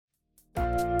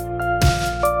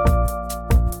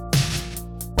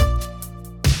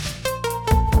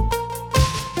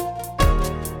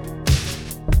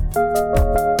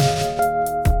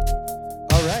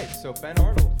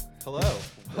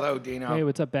Dino. Hey,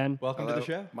 what's up, Ben? Welcome Hello, to the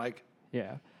show. Mike.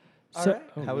 Yeah. All So- right.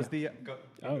 oh, How was yeah. the? Go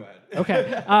Oh, ahead.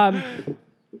 okay.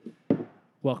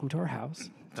 Welcome to our house.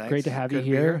 It's Thanks. great to have you Good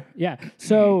to be here. here. Yeah.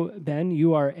 So, Ben,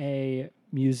 you are a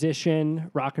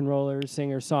musician, rock and roller,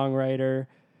 singer, songwriter.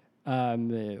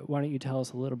 Why don't you tell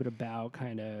us a little bit about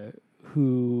kind of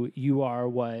who you are,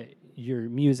 what your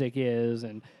music is,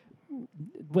 and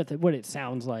what it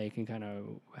sounds like, and kind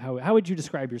of how would you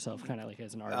describe yourself, kind of like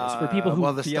as an artist for people who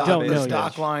well, the stock, don't the know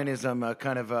stock you? line is I'm a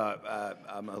kind of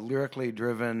I'm a lyrically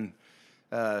driven,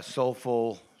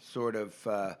 soulful sort of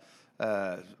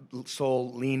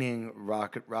soul-leaning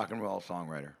rock and roll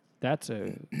songwriter. That's a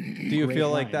Do you great feel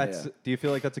line. like that's? Yeah. Do you feel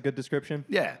like that's a good description?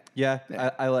 Yeah. Yeah, Yeah.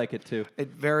 I like it too. It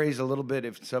varies a little bit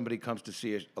if somebody comes to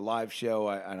see a live show,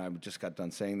 and I just got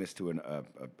done saying this to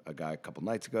a guy a couple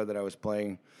nights ago that I was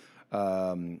playing,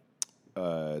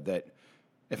 that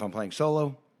if I'm playing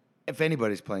solo, if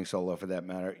anybody's playing solo for that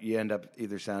matter, you end up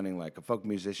either sounding like a folk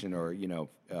musician or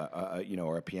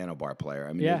or a piano bar player.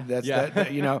 I mean, Yeah. that's Yeah.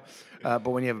 that. But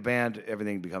when you have a band,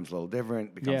 everything becomes a little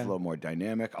different, becomes Yeah. a little more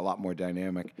dynamic, a lot more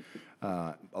dynamic,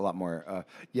 a lot more.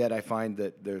 Yet I find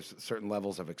that there's certain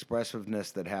levels of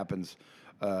expressiveness that happens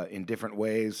in different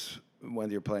ways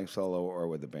whether you're playing solo or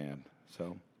with a band.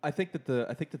 So. I think that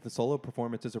the solo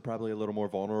performances are probably a little more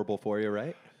vulnerable for you,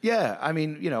 right? Yeah, I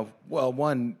mean, well,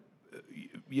 one,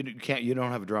 you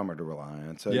don't have a drummer to rely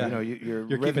on, so Yeah. your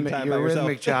You're keeping time by your yourself.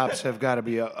 rhythmic chops have got to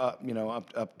be up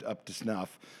to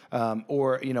snuff,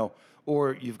 or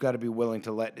you've got to be willing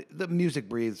to let the music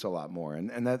breathes a lot more,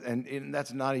 and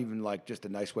that's not even like just a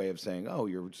nice way of saying, oh,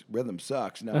 your rhythm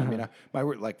sucks. No, I mean,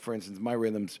 for instance, my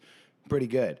rhythm's pretty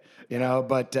good,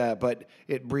 but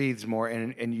it breathes more,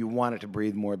 and you want it to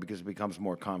breathe more because it becomes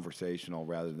more conversational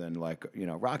rather than like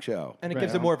rock show. And it Right.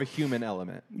 gives it more of a human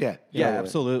element. Yeah, Yeah, totally.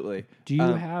 absolutely. Do you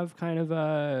have kind of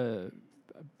a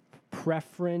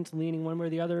preference leaning one way or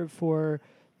the other for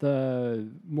the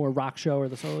more rock show or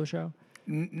the solo show?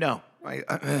 No,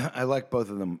 I like both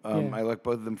of them. Yeah. I like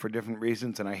both of them for different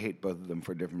reasons, and I hate both of them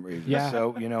for different reasons. Yeah.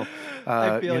 So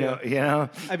I feel you.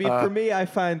 I mean, for uh, me, I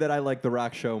find that I like the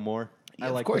rock show more. I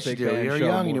of like course the you big do. band You're show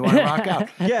young and you more. want to rock out.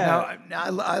 Yeah.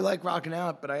 Now, I like rocking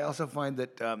out, but I also find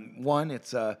that one,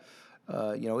 it's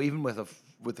even with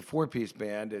the 4-piece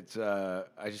band, it's I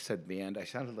just said band. I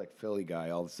sounded like Philly guy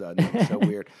all of a sudden. It's so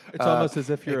weird. It's almost as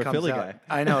if it you're a comes Philly out. guy.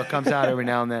 I know it comes out every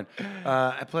now and then.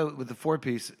 I play with the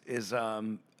 4-piece is.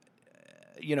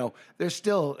 There's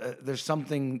still there's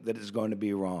something that is going to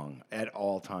be wrong at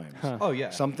all times. Oh,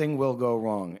 yeah. Something will go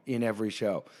wrong in every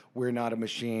show. We're not a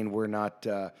machine. We're not.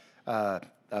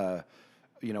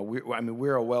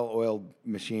 We're a well-oiled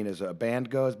machine as a band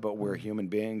goes, but we're human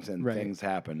beings and Right. things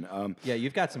happen. Yeah,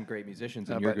 you've got some great musicians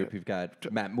in How your about- group. You've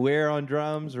got Matt Muir on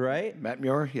drums, right? Matt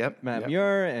Muir, yep. Matt yep.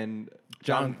 Muir and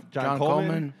John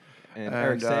Coleman and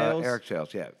Eric Sales. Eric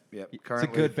Sales, yeah. It's a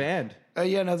good band.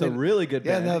 It's a really good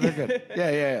band. Yeah, no, they're good.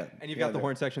 Yeah. And you've Yeah, got the they're-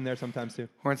 horn section there sometimes too.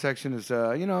 Horn section is,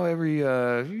 every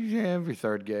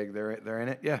third gig they're in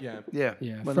it. Yeah. Yeah.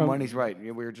 When the From- money's right.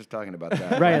 We were just talking about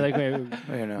that. Right, like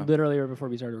literally right before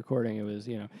we started recording, it was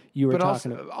you were But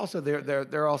talking. also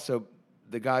they're also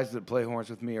the guys that play horns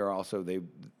with me are also they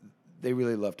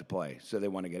really love to play, so they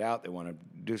want to get out, they want to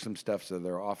do some stuff, so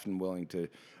they're often willing to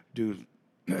do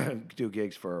do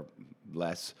gigs for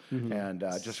less and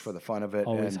just for the fun of it.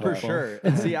 Always and, For helpful. sure.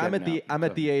 And see, I'm getting at the out, I'm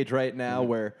at the age right now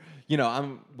where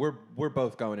we're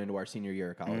both going into our senior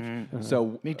year of college.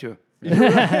 So me too.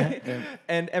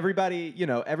 and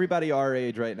everybody our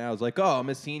age right now is like, oh, I'm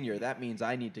a senior. That means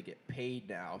I need to get paid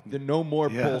now. No more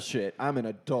Yeah. bullshit. I'm an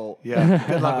adult. Yeah.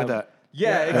 Good luck with that.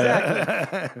 Yeah,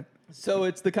 exactly. So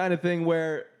it's the kind of thing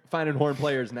where finding horn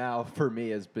players now for me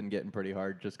has been getting pretty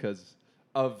hard just because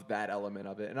of that element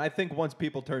of it. And I think once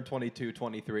people turn 22,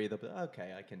 23, they'll be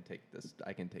okay, I can take this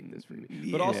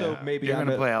freebie. But also Yeah. maybe you're I'm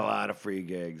gonna a- play a lot of free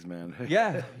gigs, man.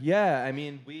 Yeah. I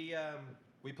mean, we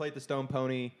played the Stone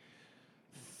Pony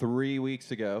 3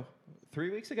 weeks ago.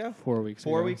 3 weeks ago? 4 weeks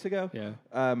 4 ago. weeks ago?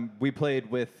 Yeah. We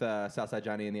played with Southside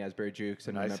Johnny and the Asbury Jukes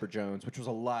and Nice. Remember Jones, which was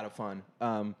a lot of fun.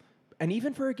 And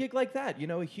even for a gig like that,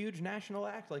 a huge national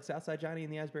act like Southside Johnny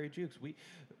and the Asbury Jukes,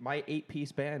 my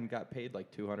 8-piece band got paid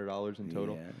like $200 in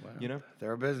total. Yeah, well,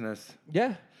 they're a business.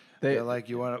 Yeah. They're like,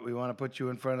 we want to put you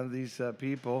in front of these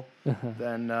people,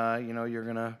 then you're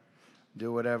gonna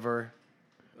do whatever.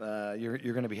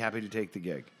 You're gonna be happy to take the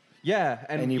gig, Yeah,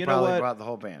 and you know probably what? brought the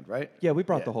whole band, right? Yeah, we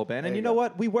brought the whole band, There and you you know go.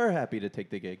 what? We were happy to take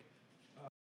the gig.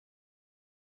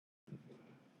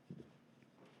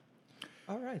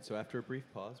 All right, so after a brief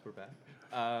pause, we're back.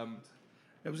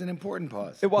 It was an important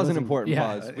pause. It was an Wasn't- important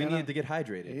yeah. pause. We needed to get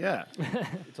hydrated. Yeah.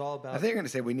 It's all about. I think you're going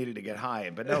to say we needed to get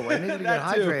high, but no, we needed to get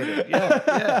That too. hydrated.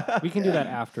 Yeah. We can do that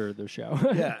after the show.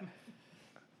 Yeah.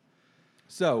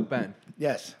 So, Ben,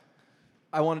 Yes.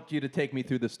 I want you to take me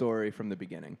through the story from the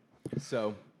beginning.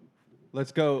 So,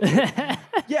 let's go.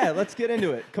 Yeah, let's get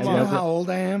into it. Come Do you know on. how old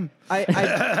I am? I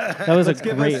That was a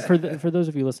give great us- for those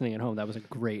of you listening at home. That was a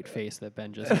great face that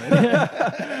Ben just made.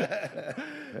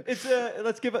 it's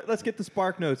let's get the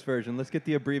Spark Notes version. Let's get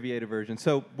the abbreviated version.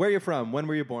 So, where are you from? When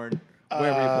were you born? Where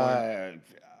were you born?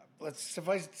 Let's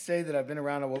suffice it to say that I've been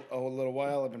around a little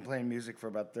while. I've been playing music for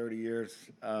about 30 years,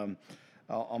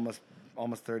 almost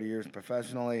 30 years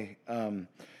professionally.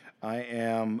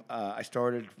 I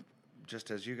started just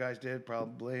as you guys did,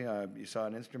 probably. You saw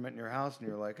an instrument in your house, and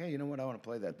you were like, "Hey, you know what? I want to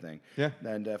play that thing." Yeah.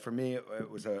 And for me, it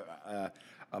was a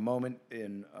moment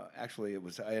in. Actually, it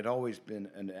was. I had always been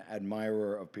an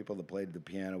admirer of people that played the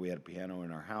piano. We had a piano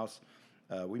in our house.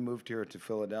 We moved here to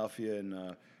Philadelphia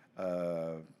in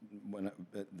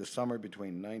the summer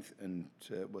between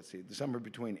the summer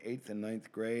between 8th and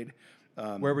 9th grade.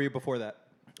 Where were you before that?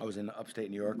 I was in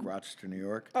upstate New York, Rochester, New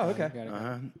York. Oh, okay. Got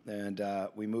it. And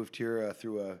we moved here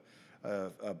through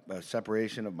a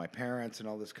separation of my parents and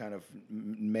all this kind of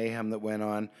mayhem that went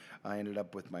on. I ended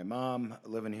up with my mom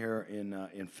living here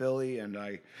in Philly, and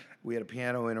we had a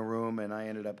piano in a room, and I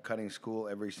ended up cutting school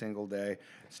every single day,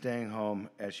 staying home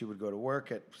as she would go to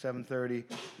work at 7:30.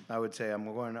 I would say I'm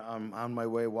on my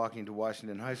way walking to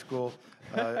Washington High School,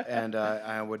 and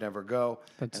I would never go.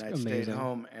 That's and I stayed amazing.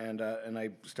 home, and I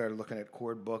started looking at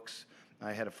chord books.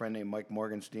 I had a friend named Mike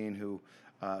Morgenstein who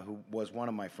was one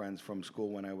of my friends from school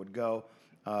when I would go,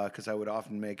 because I would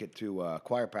often make it to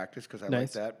choir practice because I liked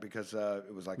Nice. that because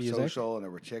it was like Music. social and there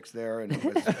were chicks there and it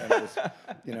was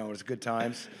it was good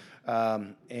times.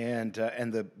 And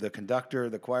the conductor,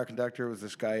 the choir conductor, was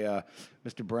this guy,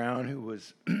 Mr. Brown, who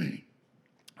was,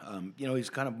 he's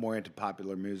kind of more into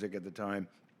popular music at the time.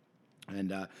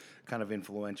 And kind of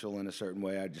influential in a certain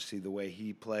way. I just see the way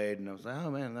he played, and I was like,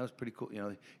 "Oh man, that was pretty cool."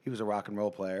 He was a rock and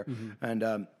roll player,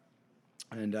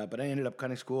 but I ended up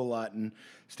cutting school a lot and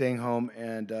staying home.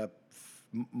 And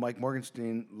Mike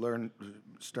Morgenstein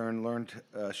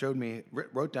showed me,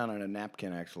 wrote down on a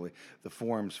napkin actually the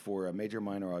forms for major,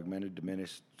 minor, augmented,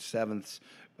 diminished sevenths,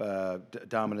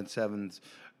 dominant sevenths,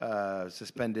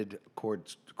 suspended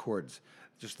chords.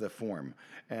 Just the form,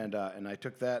 and I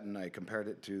took that and I compared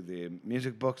it to the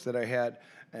music books that I had,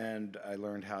 and I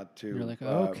learned how to. You're like,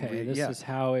 okay, this is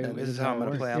how it. And this is how I'm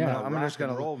going to play. Yeah. I'm just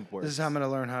going roll to. works. This is how I'm going to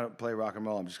learn how to play rock and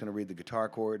roll. I'm just going to read the guitar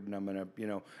chord, and I'm going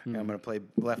to, I'm going to play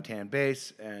left hand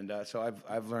bass, and so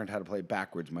I've learned how to play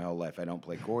backwards my whole life. I don't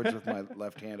play chords with my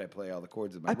left hand. I play all the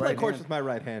chords with my I right play hand. chords with my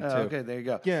right hand too. Okay, there you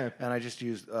go. Yeah. And I just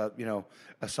used, a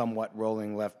somewhat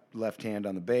rolling left hand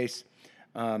on the bass.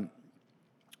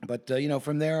 But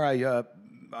from there,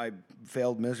 I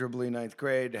failed miserably in 9th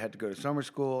grade. I had to go to summer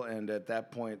school, and at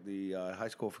that point, the High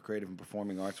School for Creative and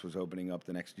Performing Arts was opening up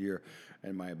the next year.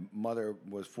 And my mother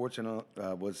was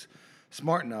was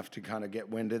smart enough to kind of get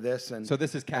wind of this. And So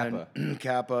this is Kappa. and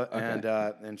Kappa,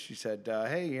 and she said,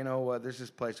 "Hey, there's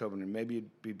this place opening. Maybe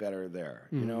you'd be better there."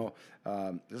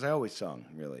 Because I always sung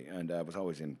really, and I was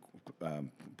always in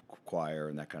choir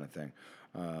and that kind of thing.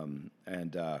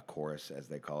 And chorus, as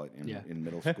they call it in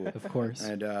middle school. Of course.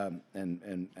 And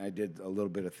I did a little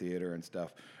bit of theater and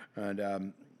stuff.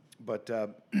 But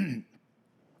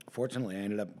fortunately, I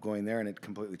ended up going there, and it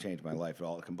completely changed my life.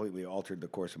 It completely altered the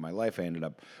course of my life.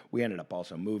 We ended up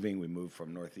also moving. We moved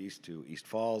from Northeast to East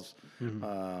Falls.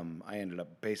 I ended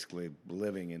up basically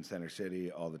living in Center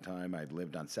City all the time. I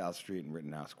lived on South Street and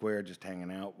Rittenhouse Square, just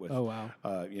hanging out with. Oh, wow.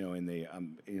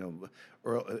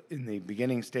 In the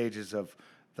beginning stages of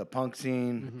the punk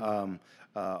scene,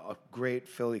 a great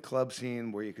Philly club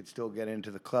scene where you could still get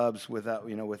into the clubs without,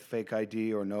 with fake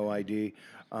ID or no ID.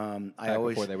 I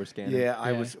always before they were scanning. Yeah,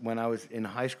 I Yeah. was when I was in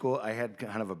high school. I had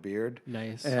kind of a beard.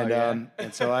 Nice. And Oh, yeah.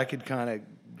 and so I could kind of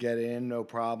get in, no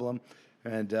problem.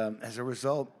 And as a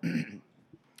result.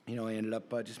 I ended up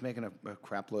just making a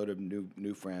crap load of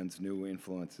new friends, new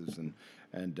influences, and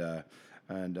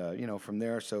from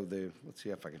there. So let's see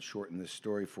if I can shorten this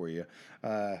story for you.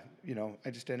 I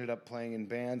just ended up playing in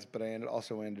bands, but I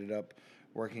also ended up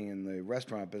working in the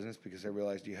restaurant business because I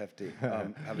realized you have to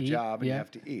have a Eat, job and you yeah.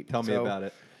 have to eat. Tell me So about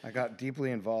it. I got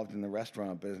deeply involved in the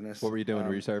restaurant business. What were you doing?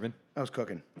 Were you serving? I was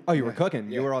cooking. Oh, you were cooking.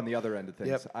 Yeah. You were on the other end of things.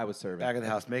 Yep. I was serving. Back of the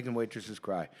house, making waitresses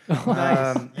cry.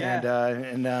 Nice.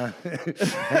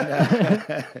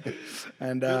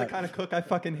 And You're the kind of cook I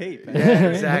fucking hate. man. yeah,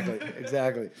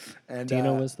 exactly. And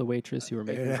Dina was the waitress you were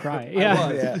making cry. I Yeah.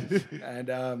 was.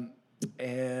 yeah,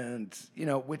 and you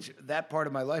know, which that part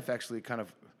of my life actually kind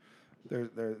of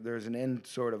there's an end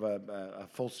sort of a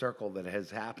full circle that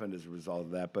has happened as a result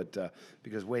of that. But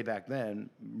because way back then,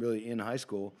 really in high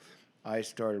school, I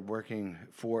started working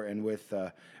for and with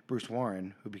Bruce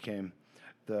Warren, who became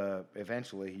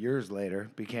eventually years later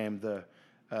became the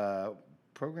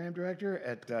program director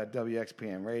at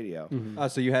WXPN Radio. Oh,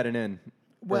 so you had an in.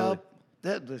 Well,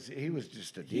 early. he was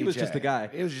just a DJ. He was just a guy.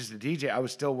 He was just a DJ. I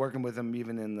was still working with him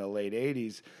even in the late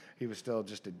 '80s. He was still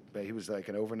he was like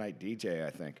an overnight DJ, I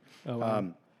think. Oh,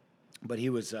 wow. But he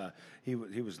was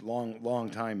long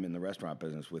time in the restaurant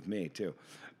business with me too.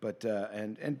 But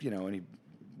and you know, and he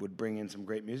would bring in some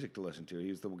great music to listen to. He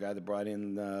was the guy that brought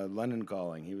in London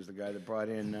Calling. He was the guy that brought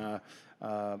in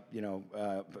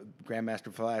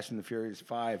Grandmaster Flash and the Furious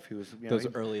Five. He was Those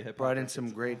early hip-hop brought in records.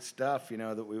 some great stuff, you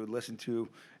know, that we would listen to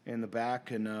in the back.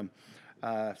 And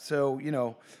so, you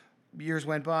know, years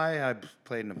went by. I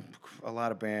played in a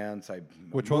lot of bands. I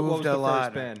What moved was a the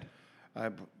lot. first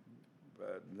band?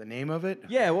 The name of it?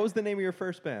 Yeah, what was the name of your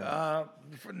first band?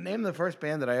 The name of the first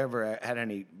band that I ever had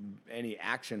any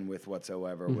action with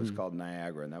whatsoever was called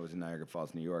Niagara, and that was in Niagara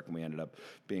Falls, New York. And we ended up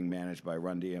being managed by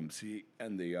Run DMC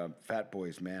and the Fat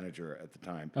Boys manager at the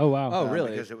time. Oh, wow. Oh,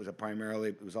 really? Because it was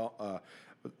all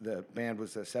the band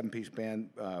was a 7-piece band.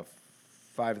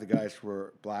 5 of the guys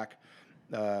were black.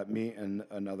 Me and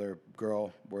another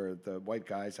girl were the white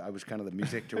guys. I was kind of the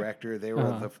music director. They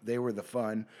were the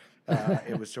fun.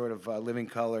 It was sort of Living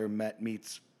Color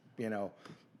meets, you know,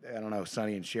 I don't know,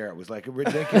 Sonny and Cher. It was like a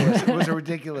ridiculous. It was a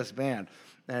ridiculous band,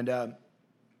 and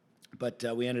but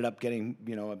we ended up getting,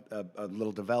 you know, a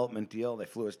little development deal. They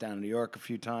flew us down to New York a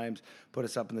few times, put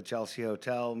us up in the Chelsea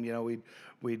Hotel. You know, we'd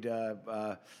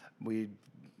you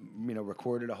know,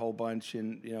 recorded a whole bunch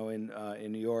in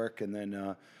New York, and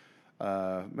then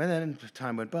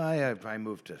time went by. I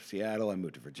moved to Seattle. I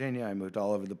moved to Virginia. I moved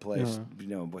all over the place. You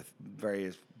know, with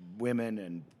various women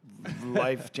and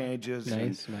life changes,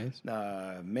 Nice.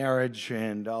 marriage,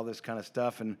 and all this kind of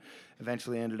stuff, and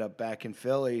eventually ended up back in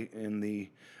Philly in the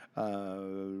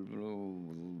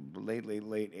late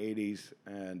 '80s,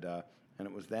 and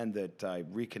it was then that I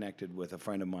reconnected with a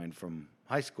friend of mine from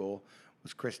high school. It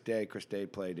was Chris Day. Chris Day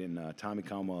played in Tommy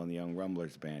Conwell and the Young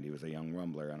Rumblers band. He was a young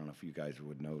rumbler. I don't know if you guys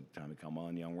would know Tommy Conwell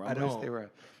and the Young Rumblers. don't. They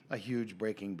were a huge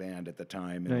breaking band at the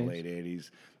time in the Nice. late '80s,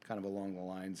 kind of along the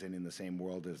lines and in the same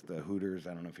world as the Hooters.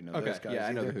 I don't know if you know Okay, those guys. yeah,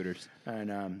 I know the either. Hooters.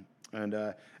 And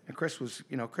Chris was,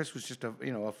 you know, just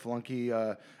a flunky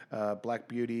black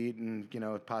beauty and, you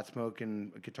know, pot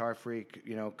smoking guitar freak,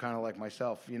 you know, kind of like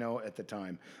myself, you know, at the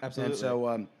time. Absolutely. And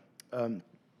so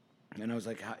and I was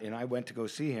like, and I went to go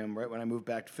see him right when I moved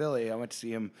back to Philly. I went to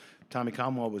see him. Tommy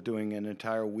Conwell was doing an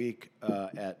entire week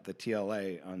at the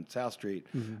TLA on South Street,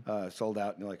 sold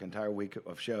out in like an entire week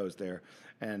of shows there.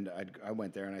 And I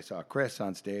went there and I saw Chris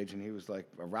on stage, and he was like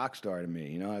a rock star to me.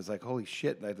 You know, I was like, holy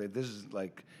shit, like, this is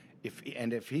like,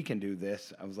 if he can do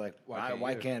this, I was like,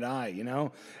 why can't I? You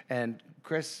know. And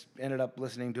Chris ended up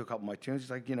listening to a couple of my tunes.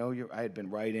 He's like, you know, I had been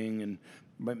writing and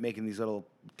making these little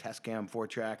Tascam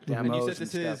 4-track demos. And you said this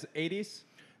stuff. is 80s?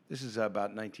 This is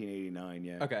about 1989,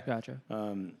 yeah. Okay. Gotcha.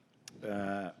 And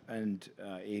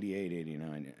 88,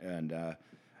 89,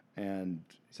 and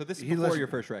So this is he before listened- your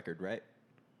first record, right?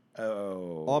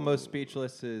 Oh, Almost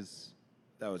Speechless is...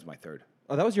 that was my third.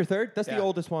 Oh, that was your third? That's Yeah. the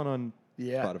oldest one on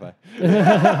Yeah. Spotify.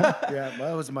 Yeah, well,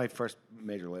 that was my first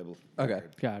major label. Okay.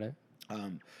 record. Got it.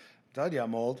 Told you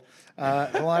I'm old.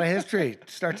 It's a lot of history.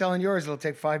 Start telling yours; it'll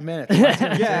take 5 minutes.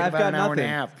 Yeah, I've about got an hour nothing. and a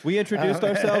half. We introduced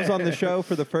ourselves on the show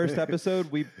for the first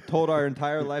episode. We told our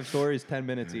entire life stories 10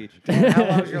 minutes each. How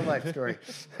long was your life story?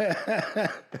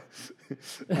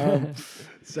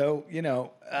 So you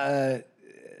know,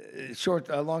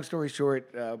 long story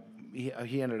short,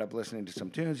 he ended up listening to some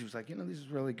tunes. He was like, you know, this is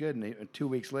really good. And 2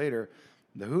 weeks later,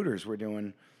 the Hooters were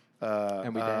doing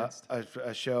And we danced.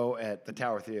 a show at the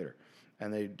Tower Theater.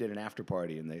 And they did an after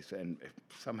party, and they said, and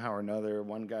somehow or another,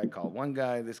 one guy called one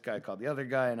guy, this guy called the other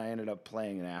guy, and I ended up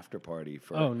playing an after party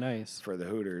for Oh, nice. for the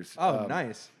Hooters. Oh,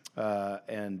 nice.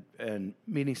 And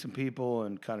meeting some people,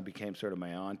 and kind of became sort of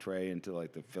my entree into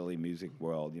like the Philly music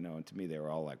world, you know. And to me, they were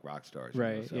all like rock stars, you know.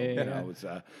 Right, So, yeah, you yeah, know,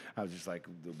 yeah. I was just like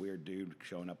the weird dude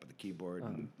showing up at the keyboard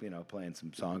and playing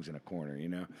some songs in a corner, you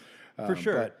know. For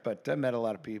sure. But I met a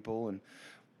lot of people, and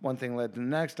one thing led to the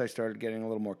next. I started getting a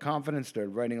little more confidence,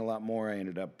 started writing a lot more. I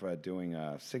ended up doing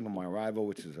Signal My Arrival,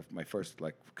 which is my first,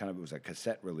 like, kind of, it was a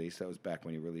cassette release. That was back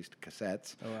when he released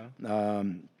cassettes. Oh, wow.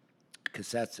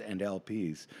 cassettes and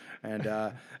LPs,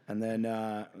 and then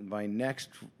my next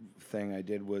thing I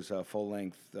did was a full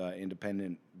length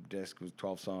independent disc. It was a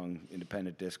 12-song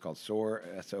independent disc called Soar,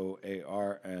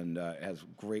 SOAR, and it has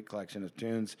a great collection of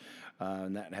tunes,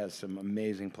 and that has some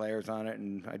amazing players on it.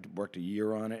 And I worked a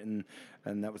year on it, and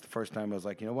that was the first time I was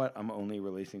like, you know what, I'm only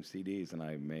releasing CDs, and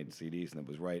I made CDs, and it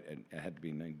was right. It had to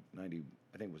be 90.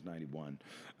 I think it was 91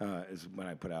 is when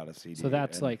I put out a CD. So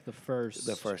that's and like the first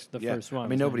yeah. first one. I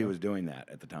mean, was nobody 91. was doing that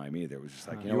at the time either. It was just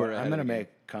like, you know You what, were I'm ahead going to of the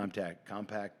make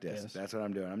compact discs. Yes. That's what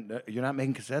I'm doing. You're not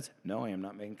making cassettes? No, I am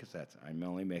not making cassettes. I'm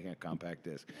only making a compact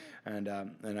disc. And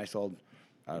I sold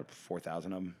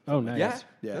 4,000 of them. Oh, nice. Yeah,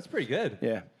 Yeah. that's pretty good.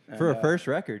 Yeah. For And, a first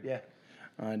record. Yeah.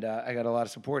 And I got a lot of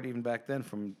support even back then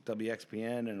from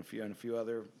WXPN and a few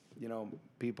other,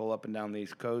 people up and down the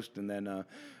East Coast. And then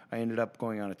I ended up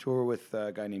going on a tour with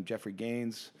a guy named Jeffrey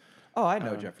Gaines. Oh, I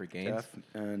know Jeffrey Gaines. Jeff,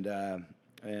 and I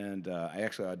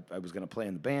was going to play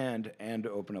in the band and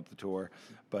open up the tour,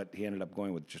 but he ended up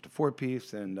going with just a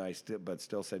 4-piece, and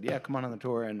still said, yeah, come on the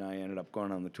tour, and I ended up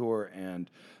going on the tour, and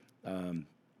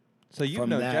So you've from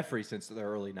known that- Jeffrey since the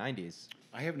early 90s.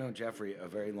 I have known Jeffrey a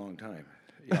very long time.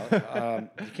 You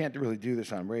can't really do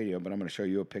this on radio, but I'm going to show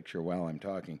you a picture while I'm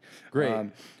talking.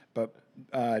 Great. But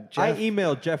I Jeff,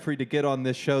 emailed Jeffrey to get on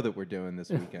this show that we're doing this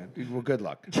weekend. well, good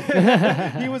luck.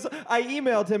 I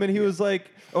emailed him and he was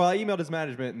like, well, I emailed his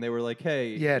management and they were like, hey,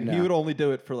 Yeah, he no. would only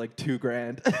do it for like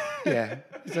 $2,000. Yeah,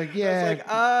 he's like, I was yeah. like,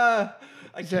 I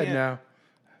He said can't. no.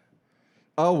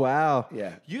 Oh, wow.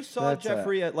 Yeah. You saw That's,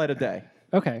 Jeffrey at Light of Day.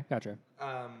 Okay, gachagotcha.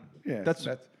 Yeah, That's-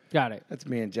 Got it. that's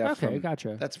me and Jeff. Okay, from,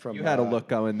 gotcha. That's from You had a look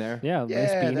going there. Yeah, nice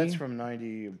Yeah, beanie. that's from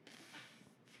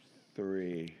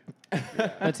 '93.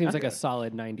 That seems like a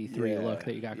solid 93 Yeah, look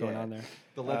that you got going yeah. on there.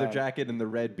 The leather jacket and the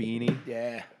red beanie.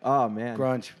 Yeah, Oh, man.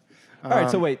 grunge. All right,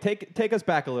 so wait, take us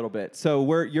back a little bit.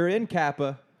 So you're in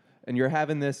Kappa, and you're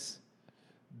having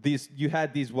you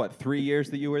had these 3 years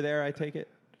that you were there? I take it.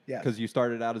 Yes. Because you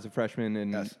started out as a freshman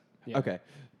and Yes. Yeah. Okay.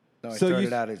 No, I So you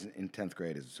started out in 10th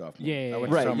grade as a sophomore. Yeah, yeah, I went yeah.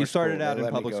 to Right, summer you started school. out They in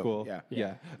let me public go. school. Yeah.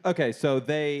 Yeah. Okay,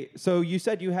 so you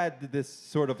said you had this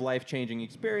sort of life-changing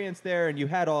experience there, and you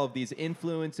had all of these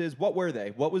influences. What were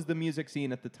they? What was the music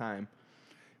scene at the time?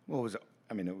 Well, it was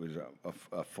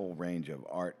a full range of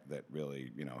art that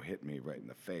really, hit me right in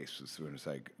the face as soon as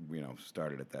I,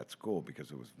 started at that school,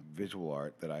 because it was visual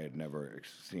art that I had never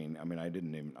seen. I mean, I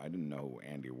didn't know who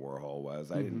Andy Warhol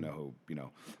was. I didn't know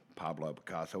who, Pablo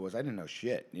Picasso was. I didn't know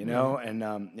shit, And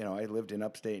I lived in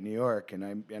upstate New York, and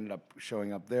I ended up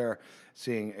showing up there,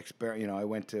 seeing I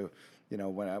went to.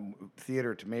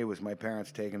 Theater to me was my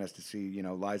parents taking us to see,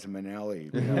 Liza Minnelli,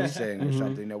 sing or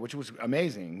something, which was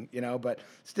amazing, but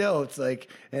still, it's like,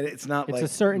 and it's not It's like a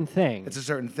certain thing. It's a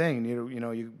certain thing.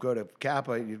 You go to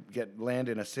Kappa, you land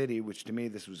in a city, which to me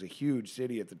this was a huge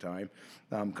city at the time,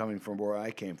 coming from where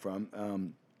I came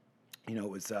from. It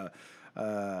was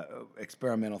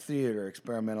experimental theater,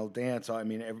 experimental dance. I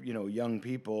mean, young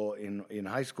people in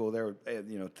high school, they're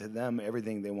to them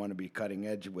everything, they want to be cutting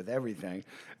edge with everything,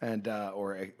 and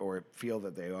or feel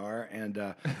that they are, and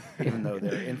even though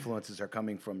their influences are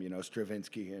coming from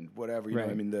Stravinsky and whatever, Right.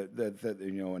 I mean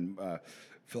and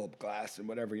Philip Glass and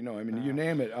whatever, I mean you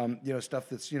name it, stuff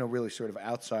that's really sort of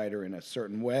outsider in a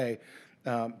certain way,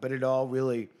 but it all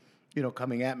really.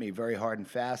 Coming at me very hard and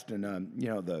fast, and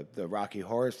the Rocky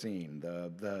Horror scene,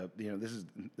 this is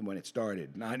when it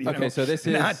started. Not Okay, so this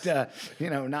is not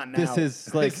not now. This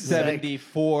is like This is like-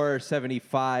 74,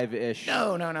 75-ish.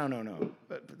 No.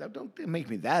 But don't make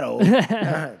me that old.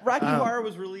 Rocky Horror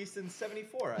was released in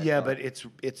 74. I Yeah, thought. but it's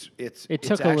It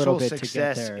took a actual little bit to get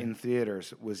success there. in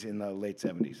theaters was in the late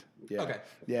 70s. Yeah. Okay.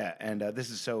 Yeah, and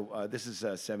this is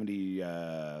 70.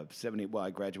 Well, I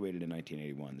graduated in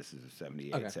 1981. This is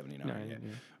 78, Okay. 79.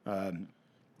 Nine, Yeah.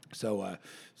 So it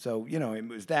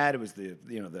was that. It was the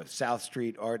South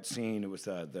Street art scene. It was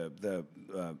the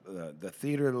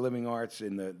theater, the living arts,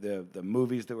 in the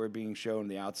movies that were being shown,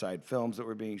 the outside films that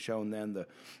were being shown. Then the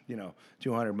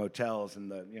 200 Motels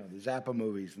and the Zappa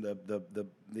movies, and the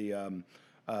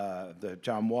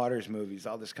John Waters movies,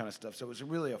 all this kind of stuff. So it was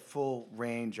really a full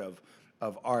range of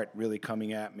art really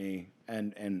coming at me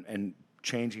and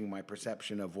changing my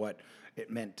perception of what it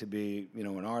meant to be,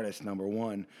 an artist, number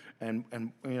one, and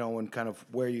and kind of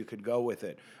where you could go with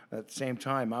it. At the same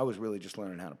time, I was really just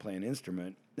learning how to play an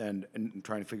instrument and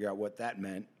trying to figure out what that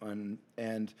meant. And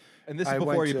this I is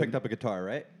before went you to- picked up a guitar,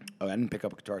 right? Oh, I didn't pick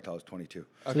up a guitar till I was 22.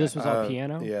 So this was all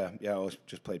piano? Yeah, I was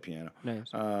just played piano. Nice.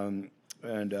 And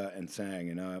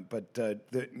sang, but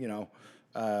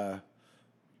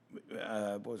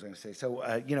what was I going to say? So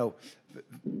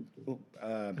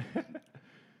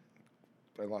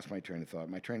I lost my train of thought.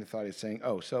 My train of thought is saying,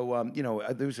 those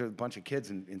are a bunch of kids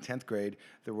in 10th grade.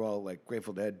 They were all like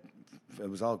Grateful Dead. It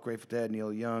was all Grateful Dead,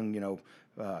 Neil Young,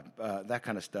 that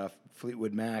kind of stuff.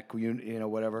 Fleetwood Mac,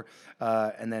 whatever.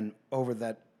 And then over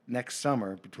that next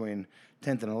summer, between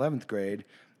 10th and 11th grade,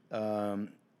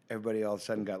 everybody all of a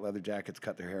sudden got leather jackets,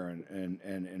 cut their hair,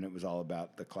 and it was all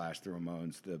about the Clash, the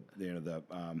Ramones, the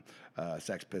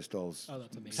Sex Pistols. Oh,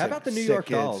 that's amazing. How about the New York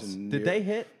Kids Dolls? and Did they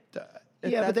hit?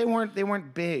 Yeah, but they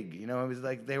weren't big. It was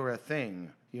like they were a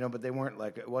thing. But they weren't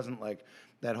like, it wasn't like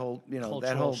that whole that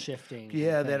Cultural whole shifting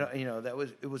Yeah, thing.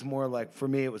 it was more like, for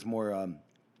me it was more.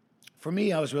 For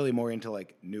me, I was really more into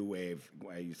like new wave.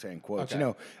 Why are you saying quotes?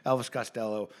 Okay. Elvis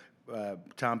Costello,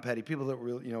 Tom Petty, people that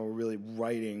really were really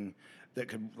writing, that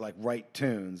could like write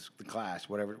tunes, The Clash,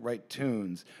 whatever, write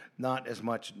tunes, not as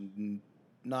much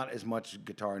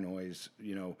guitar noise,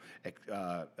 like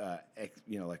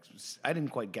I didn't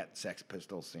quite get Sex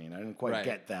Pistols scene. I didn't quite Right.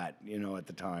 get that, at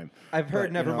the time. I've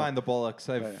heard But, Nevermind the Bollocks.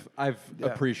 I've Yeah.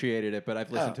 appreciated it, but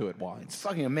I've listened to it It's once.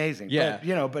 fucking amazing. Yeah.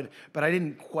 But I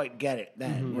didn't quite get it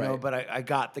then, Right. But I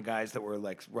got the guys that were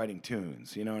like writing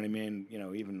tunes, you know what I mean?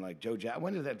 Even like Joe Jackson.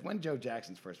 When did Joe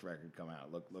Jackson's first record come out?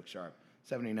 Look Sharp.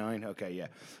 79? Okay, yeah.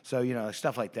 So,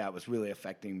 stuff like that was really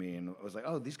affecting me. And I was like,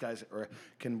 oh, these guys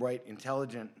can write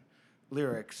intelligent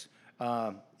lyrics,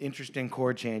 interesting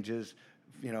chord changes,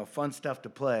 fun stuff to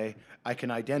play. I can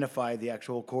identify the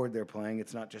actual chord they're playing.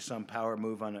 It's not just some power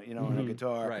move on a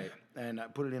guitar. Right. And I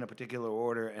put it in a particular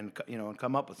order and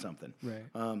come up with something.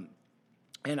 Right.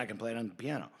 And I can play it on the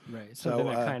piano. Right. So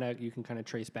Something that you can kind of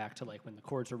trace back to like when the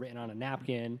chords are written on a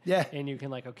napkin. Yeah. And you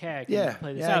can like, okay, I can Yeah.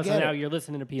 play this Yeah, I out. So get now it. you're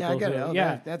listening to people Yeah, I get who, it. Oh,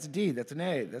 yeah. that's a D. That's an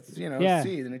A. That's Yeah.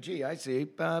 C. Then a G. I see.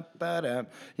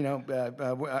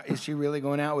 Is she really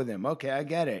going out with him? Okay, I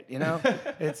get it.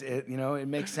 It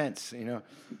makes sense.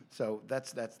 So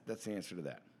that's the answer to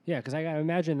that. Yeah, because I gotta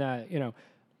imagine that,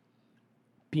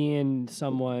 being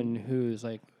someone who's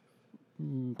like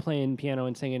playing piano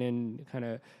and singing and kind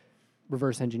of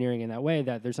reverse engineering in that way,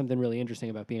 that there's something really interesting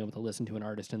about being able to listen to an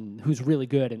artist and who's really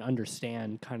good and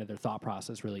understand kind of their thought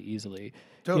process really easily.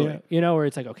 Totally. Where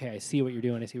it's like, okay, I see what you're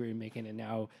doing, I see what you're making, and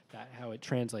now how it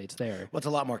translates there. Well, it's a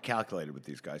lot more calculated with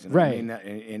these guys. Right. I mean, that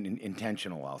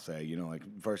intentional, I'll say,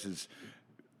 versus,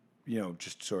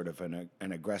 just sort of an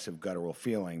aggressive guttural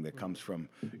feeling that comes from,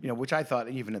 which I thought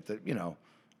even at the,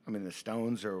 the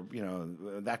Stones or,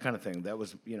 that kind of thing, that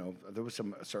was, there was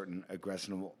some certain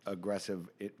aggressive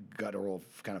guttural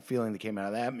kind of feeling that came out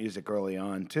of that music early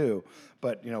on too.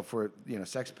 But, for,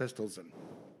 Sex Pistols and,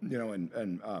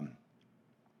 and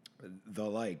the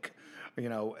like,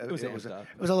 it was amped up.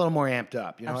 It was a little more amped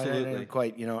up, I Absolutely. didn't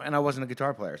quite, and I wasn't a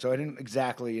guitar player, so I didn't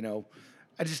exactly,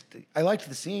 I liked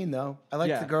the scene though. I liked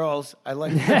Yeah. the girls. I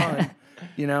liked the fun,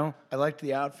 I liked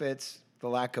the outfits, the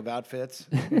lack of outfits,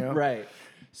 Right.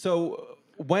 So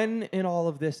when in all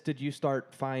of this did you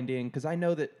start finding? Because I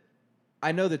know that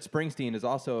Springsteen is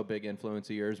also a big influence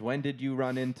of yours. When did you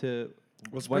run into?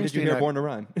 Well, when did you Springsteen, hear I- Born to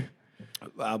Run?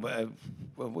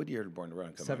 What year did Born to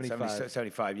Run come 75. out?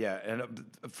 75, yeah. And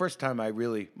the first time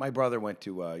my brother went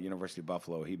to University of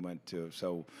Buffalo. He went to,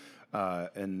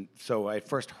 and so I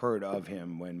first heard of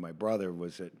him when my brother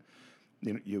was at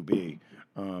UB.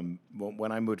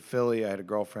 When I moved to Philly, I had a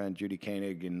girlfriend, Judy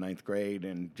Koenig, in 9th grade,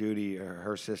 and Judy,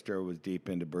 her sister, was deep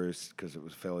into Bruce because it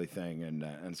was a Philly thing,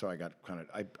 and so I got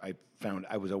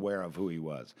I was aware of who he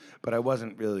was, but I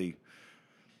wasn't really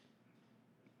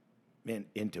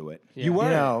into it. Yeah. You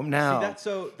weren't. No.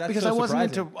 See, that's because so I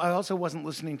wasn't surprising. I also wasn't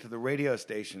listening to the radio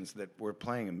stations that were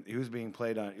playing him. He was being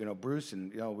played on, Bruce,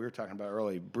 and we were talking about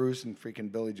early Bruce and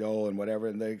freaking Billy Joel and whatever,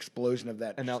 and the explosion of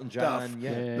that And Elton stuff. John, yeah.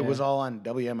 It was all on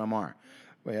WMMR.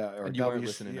 Or And you weren't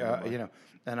listening to anymore.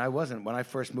 And I wasn't. When I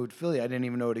first moved to Philly, I didn't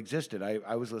even know it existed.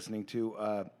 I was listening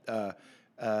to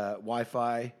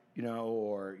Wi-Fi,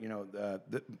 or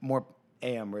the more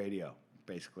AM radio,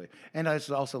 basically. And I was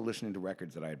also listening to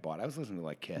records that I had bought. I was listening to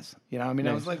like Kiss. I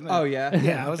was listening. Oh, yeah?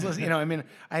 Yeah, I was listening.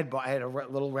 I had a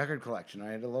little record collection.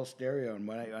 I had a little stereo,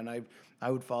 and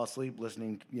I would fall asleep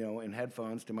listening, in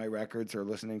headphones to my records or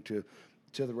listening to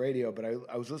the radio. But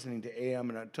I was listening to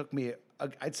AM, and it took me,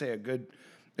 I'd say,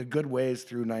 a good ways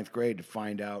through 9th grade to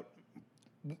find out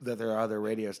that there are other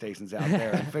radio stations out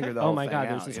there and figure the whole Oh my thing God, out.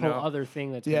 there's this whole other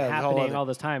thing that's Yeah, been the whole happening other- all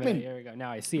this time. I mean, and here we go.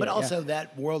 Now I see But it. also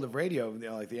that world of radio,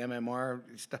 like the MMR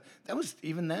stuff, that was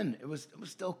even then. It was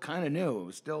still kind of new. It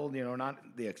was still not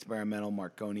the experimental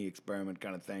Marconi experiment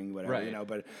kind of thing, whatever.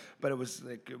 Right. But it was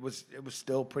like it was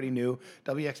still pretty new.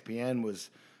 WXPN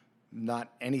was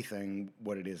not anything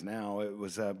what it is now. It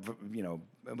was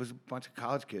it was a bunch of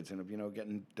college kids and, you know,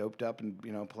 getting doped up and,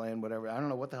 you know, playing whatever. I don't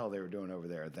know what the hell they were doing over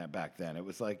there back then. It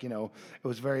was like, you know,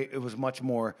 it was much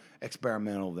more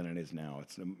experimental than it is now.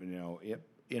 It's, you know,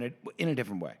 in a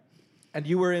different way. And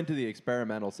you were into the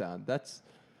experimental sound. It's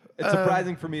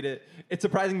surprising for me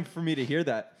to hear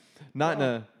that. Not in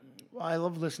a. Well, I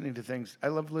love listening to things. I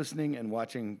love listening and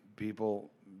watching people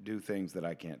do things that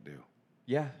I can't do.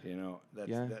 Yeah. You know,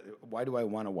 why do I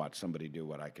want to watch somebody do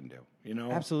what I can do? You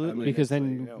know, Absolutely. I mean, Because it's like,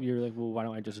 then you know, you're like, well, why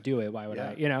don't I just do it? Why would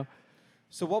I? Yeah. You know.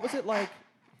 So what was it like?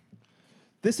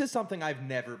 This is something I've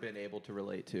never been able to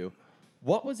relate to.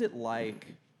 What was it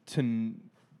like to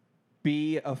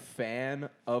be a fan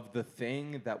of the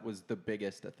thing that was the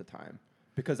biggest at the time?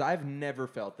 Because I've never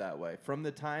felt that way. From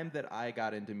the time that I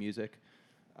got into music,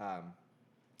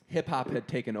 hip hop had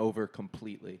taken over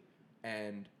completely.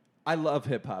 And I love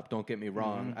hip hop, don't get me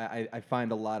wrong. I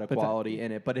find a lot of But quality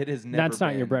in it, but it has never That's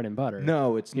not your been- bread and butter.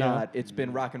 No, it's Yeah. not. It's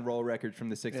been rock and roll records from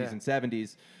the 60s Yeah. and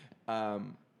 70s.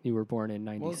 You were born in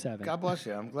well, '97. God bless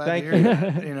you. I'm glad Thank to hear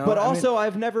that. You know, But I mean, also,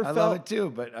 I've never I felt... love it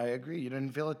too, but I agree. You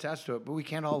didn't feel attached to it, but we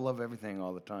can't all love everything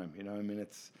all the time. You know, I mean,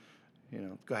 it's, you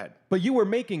know, go ahead. But you were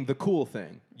making the cool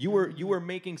thing. You were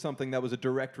making something that was a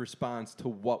direct response to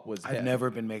what was hip. I've never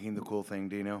been making the cool thing,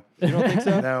 Dino. You don't think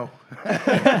so? No,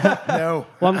 no.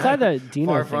 Well, I'm glad that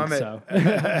Dino Far from thinks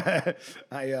it.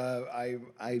 so.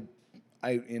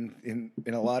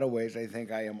 In a lot of ways, I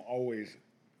think I am always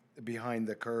behind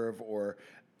the curve, or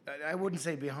I wouldn't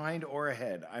say behind or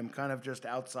ahead. I'm kind of just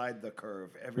outside the curve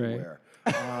everywhere.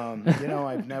 You know,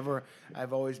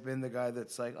 I've always been the guy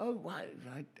that's like, oh, why?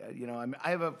 You know,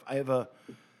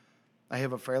 I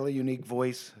have a fairly unique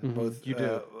voice, both You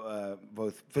do.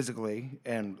 both physically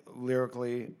and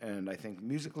lyrically, and I think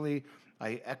musically.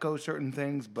 I echo certain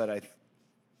things, but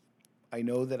I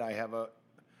know that I have a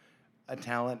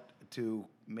talent to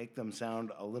make them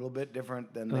sound a little bit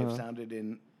different than they've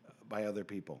sounded by other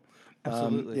people.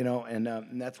 Absolutely. You know, and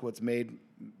that's what's made,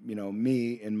 you know,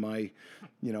 me in my,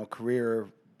 you know, career,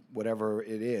 whatever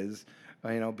it is,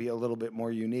 you know, be a little bit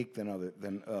more unique than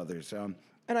others.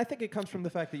 And I think it comes from the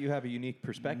fact that you have a unique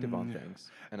perspective on things,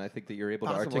 and I think that you're able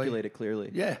to Possibly. articulate it clearly.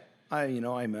 Yeah,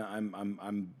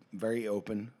 I'm very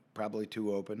open, probably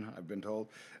too open. I've been told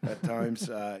at times,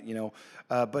 you know.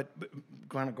 But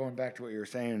kind of going back to what you were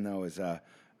saying though is,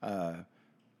 man,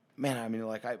 I mean,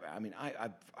 like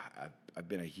I've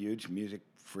been a huge music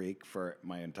freak for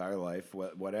my entire life.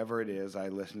 Whatever it is, I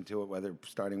listen to it. Whether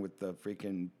starting with the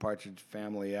freaking Partridge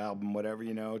Family album, whatever,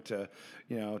 you know, to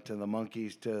the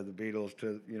Monkees, to the Beatles,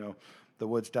 to, you know, the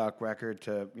Woodstock record,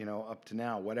 to, you know, up to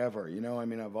now, whatever, you know. I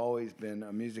mean, I've always been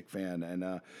a music fan,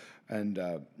 and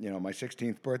you know, my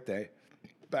 16th birthday,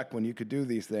 back when you could do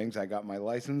these things, I got my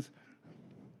license.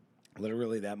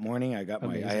 Literally that morning, I got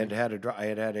Amazing. I had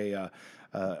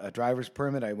a driver's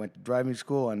permit. I went to driving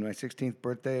school on my 16th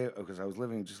birthday because I was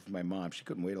living just with my mom. She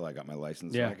couldn't wait till I got my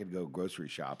license so Yeah. I could go grocery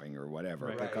shopping or whatever,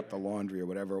 Right. pick up the laundry or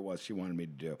whatever it was she wanted me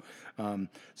to do.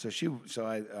 So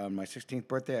I on my 16th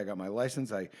birthday, I got my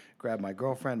license. I grabbed my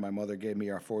girlfriend. My mother gave me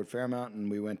our Ford Fairmount,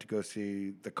 and we went to go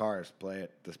see the Cars play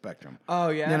at the Spectrum. Oh,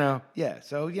 yeah? You know, yeah.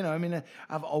 So, you know, I mean,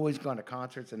 I've always gone to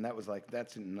concerts, and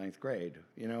that's in ninth grade,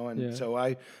 you know, and Yeah. so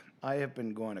I have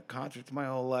been going to concerts my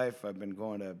whole life. I've been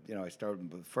going to, you know, I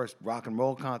started with the first rock and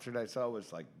roll concert I saw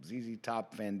was like ZZ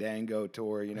Top Fandango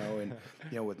tour, you know, and,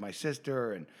 you know, with my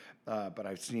sister. And, but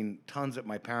I've seen tons that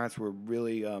my parents were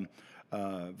really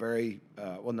very,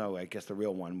 well, no, I guess the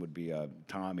real one would be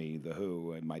Tommy, The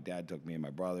Who. And my dad took me and my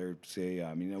brother to see,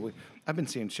 you know, I've been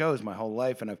seeing shows my whole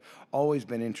life, and I've always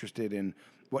been interested in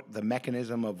what the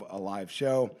mechanism of a live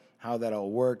show, how that all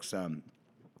works.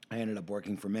 I ended up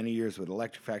working for many years with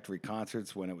Electric Factory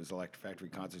Concerts when it was Electric Factory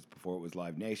Concerts before it was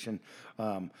Live Nation,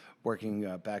 working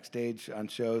backstage on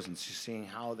shows and just seeing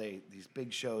how these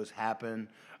big shows happen.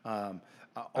 Always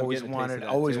getting a taste of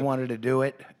wanted that, too. to do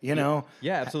it, you know.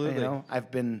 Yeah, absolutely. You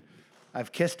know,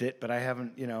 I've kissed it, but I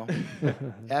haven't, you know,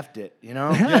 effed it, you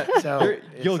know. So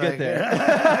You'll it's get like, there.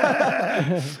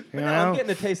 You I'm know?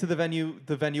 getting a taste of the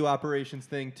venue operations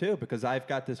thing too, because I've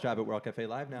got this job at World Cafe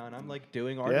Live now, and I'm like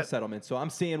doing artist Yep. settlements. So I'm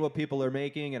seeing what people are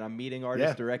making, and I'm meeting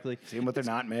artists Yeah. directly. Seeing what they're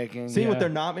not making. Seeing what Yeah. they're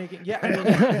not making. Yeah, I mean,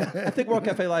 I think World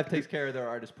Cafe Live takes care of their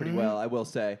artists pretty well, I will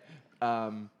say.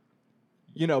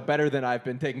 You know, better than I've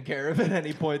been taken care of at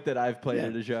any point that I've played Yeah.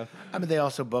 at a show. I mean, they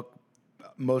also book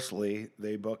mostly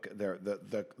they book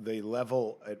the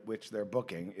level at which they're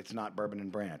booking. It's not Bourbon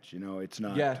and Branch, it's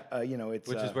not. It's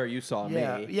which is where you saw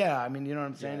yeah, me. yeah. I mean, you know what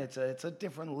I'm saying? Yeah. It's a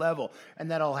different level,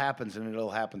 and that all happens, and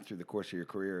it'll happen through the course of your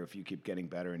career if you keep getting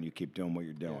better and you keep doing what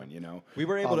you're doing. We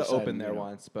were All able of to a sudden, open there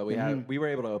once, but we were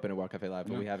able to open at World Cafe Live,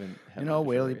 but we haven't.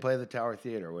 Wait till you play the Tower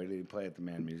Theater. Wait till you play at the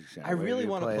Man Music Center. I Wait till really you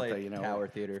wanna play at at Tower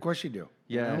Theater. Of course you do.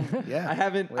 Yeah. Yeah. I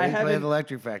haven't. Wait till you play at the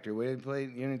Electric Factory. Wait till you play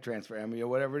Unit Transfer. I mean,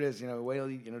 whatever it is, wait till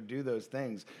you do those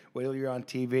things. Wait till you're on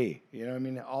TV. You know what I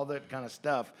mean? All that kind of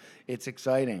stuff. It's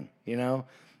exciting, And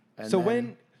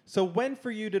So when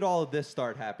for you did all of this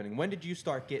start happening? When did you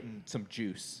start getting some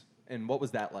juice, and what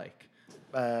was that like?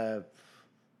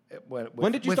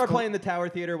 When did you start playing the Tower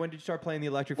Theater? When did you start playing the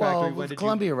Electric Factory? When with did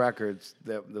Columbia Records,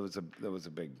 there was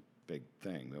a big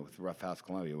thing with Rough House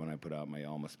Columbia when I put out my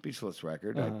Almost Speechless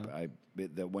record.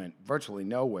 That went virtually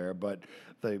nowhere, but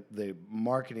the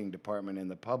marketing department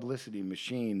and the publicity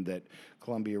machine that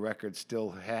Columbia Records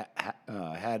still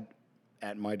had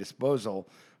at my disposal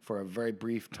for a very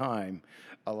brief time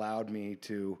allowed me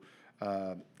to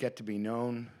get to be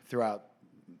known throughout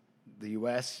the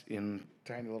U.S. in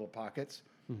tiny little pockets,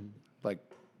 like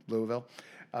Louisville.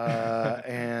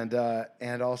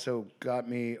 And also got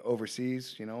me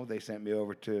overseas. They sent me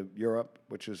over to Europe,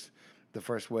 which is the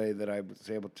first way that I was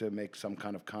able to make some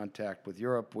kind of contact with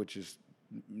Europe, which is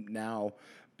now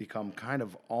become kind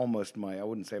of almost I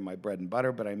wouldn't say my bread and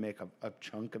butter, but I make a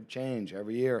chunk of change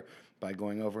every year by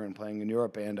going over and playing in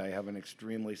Europe, and I have an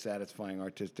extremely satisfying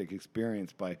artistic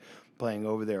experience by playing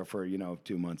over there for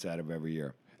 2 months out of every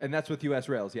year. And that's with U.S.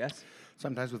 Rails, yes?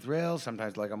 Sometimes with Rails,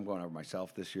 sometimes like I'm going over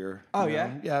myself this year. Oh,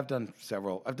 yeah? Yeah, I've done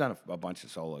several. I've done a bunch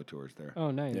of solo tours there. Oh,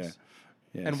 nice.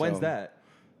 Yeah. And when's that?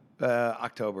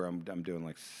 October. I'm doing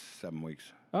like 7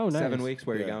 weeks. Oh, nice. 7 weeks?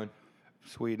 Where are you going?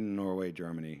 Sweden, Norway,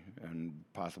 Germany, and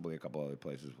possibly a couple other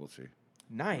places. We'll see.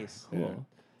 Nice. Cool. Yeah.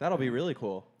 That'll be really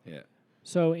cool. Yeah.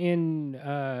 So in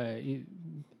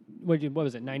what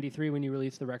was it, 93 when you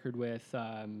released the record with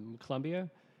Columbia?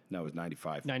 No, it was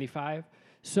 95. 95.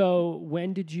 So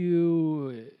when did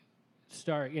you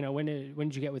start? When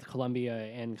did you get with Columbia,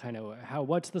 and kind of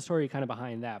what's the story kind of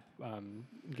behind that,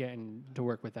 getting to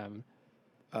work with them?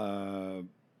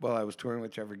 Well, I was touring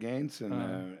with Trevor Gaines,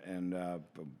 and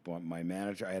my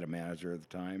manager. I had a manager at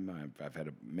the time. I've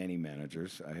had many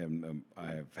managers.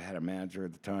 I've had a manager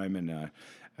at the time,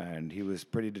 and he was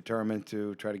pretty determined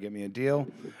to try to get me a deal.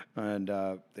 And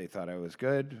they thought I was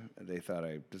good. They thought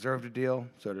I deserved a deal.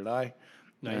 So did I.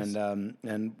 Nice.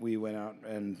 And we went out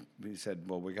and we said,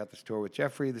 well, we got this tour with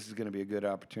Jeffrey. This is going to be a good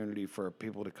opportunity for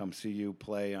people to come see you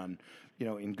play on,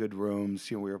 in good rooms.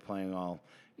 We were playing all,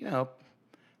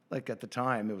 like at the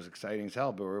time it was exciting as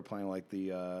hell, but we were playing like the,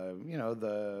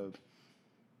 the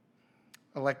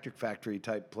Electric Factory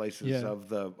type places of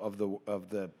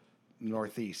the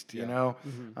Northeast.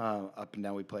 Up and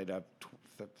down. We played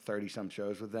 30 some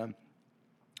shows with them,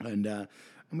 and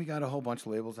we got a whole bunch of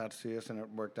labels out to see us, and it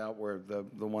worked out where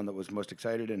the one that was most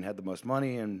excited and had the most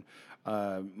money and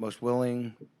most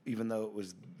willing, even though it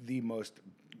was the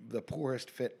poorest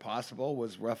fit possible,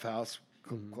 was Rough House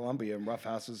Columbia. And Rough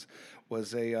House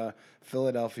was a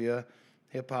Philadelphia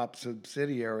hip-hop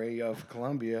subsidiary of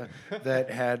Columbia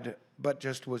that but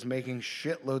just was making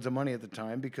shitloads of money at the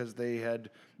time because they had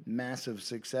massive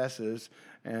successes.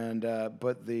 And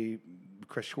but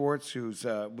Chris Schwartz, who's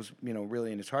was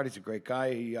really in his heart, he's a great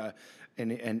guy. He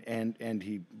and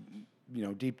he,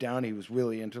 deep down he was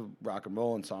really into rock and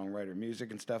roll and songwriter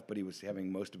music and stuff. But he was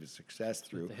having most of his success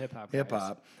through the hip hop.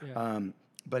 Yeah.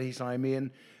 But he signed me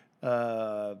in.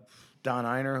 Don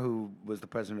Einer, who was the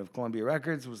president of Columbia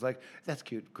Records, was like, "That's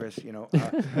cute, Chris.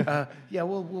 Yeah,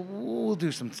 we'll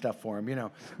do some stuff for him,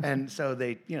 And so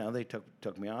they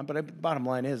took me on. But bottom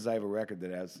line is, I have a record that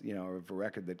has, a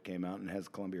record that came out and has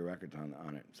Columbia Records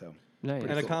on it. So Nice.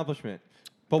 An accomplishment.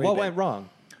 But Pretty what big. went wrong?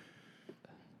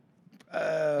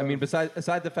 I mean,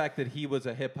 aside the fact that he was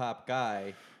a hip hop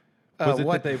guy, was it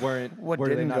that they weren't? What were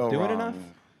didn't they go not doing wrong? enough?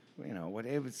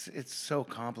 It's so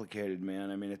complicated, man.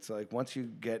 I mean, it's like once you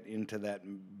get into that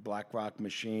Black Rock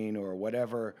machine or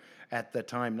whatever, at the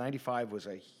time, 95 was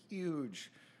a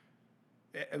huge,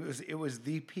 it was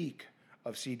the peak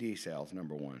of CD sales,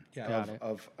 number one. Yeah. Got it.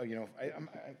 I'm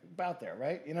about there,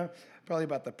 right? Probably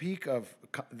about the peak of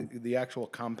the actual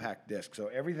compact disc. So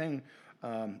everything,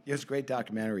 there's a great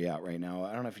documentary out right now.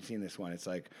 I don't know if you've seen this one.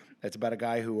 It's about a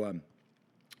guy who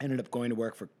ended up going to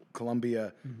work for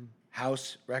Columbia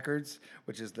House Records,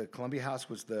 which is the Columbia House,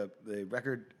 was the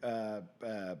record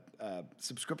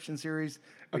subscription series.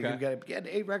 Where Okay. you get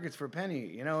 8 records for a penny,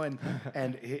 you know,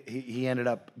 and he ended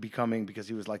up becoming, because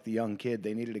he was like the young kid.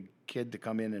 They needed a kid to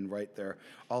come in and write their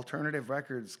alternative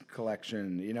records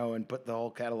collection, you know, and put the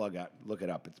whole catalog out. Look it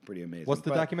up; it's pretty amazing. What's the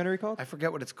But documentary called? I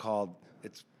forget what it's called.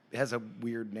 It has a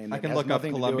weird name. I that can has look up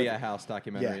nothing to do with Columbia it. House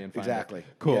documentary Yeah, and find exactly. it.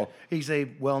 Cool. Yeah. He's a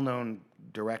well-known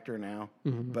director now,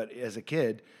 but as a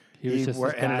kid, He was just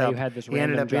this guy who had this he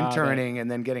ended random up job at- interning and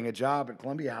then getting a job at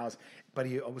Columbia House. But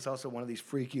he was also one of these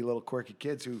freaky little quirky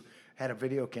kids who had a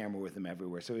video camera with him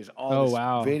everywhere. So he's all Oh, this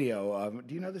wow. video of.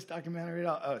 Do you know this documentary at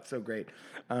all? Oh, it's so great.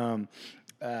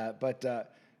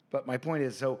 But my point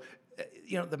is, so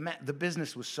you know, the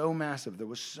business was so massive. There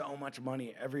was so much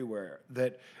money everywhere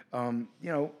that you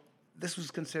know. This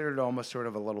was considered almost sort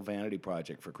of a little vanity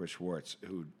project for Chris Schwartz,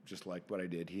 who just liked what I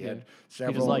did. He had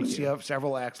several liked you.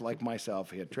 several acts like myself.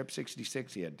 He had Trip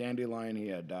 66, he had Dandelion, he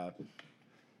had there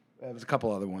was a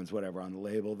couple other ones, whatever, on the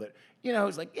label that, you know, it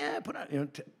was like, yeah, put on, you know,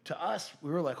 to us, we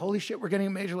were like, holy shit, we're getting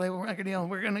a major label record deal.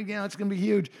 We're going to, you know, it's going to be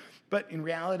huge. But in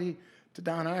reality, to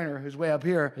Don Einer, who's way up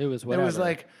here, It was was whatever.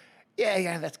 like,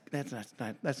 yeah,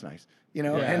 that's nice. You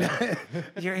know, Yeah.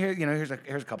 and here, you know, here's a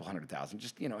couple $100,000.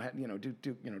 Just, do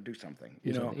something.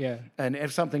 You know, something, yeah. And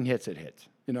if something hits, it hits.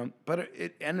 You know, but I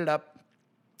ended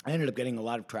up getting a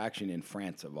lot of traction in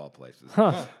France, of all places.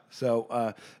 Huh. So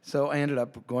I ended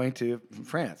up going to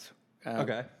France.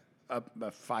 Okay.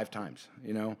 5 times,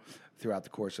 you know, throughout the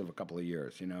course of a couple of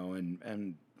years, you know,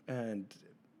 and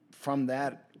from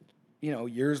that, you know,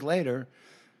 years later,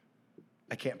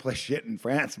 I can't play shit in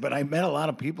France, but I met a lot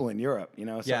of people in Europe, you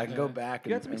know, so Yeah. I can go back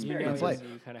You and, had some and experience. play.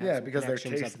 You kinda had Yeah, some because their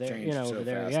connections taste up there, changed so over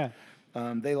there, fast.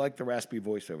 yeah. They like the raspy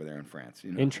voice over there in France,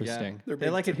 you know. Interesting. They're They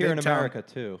big- like it's it a here in big town. America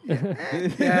too.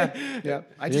 Yeah.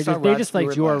 I They saw just, they Rod just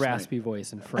liked Stewart your last night. raspy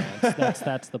voice in France.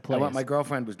 That's the place. My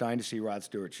girlfriend was dying to see Rod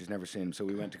Stewart. She's never seen him, so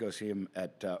we went to go see him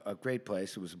at a great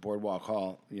place. It was Boardwalk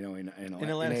Hall, you know, in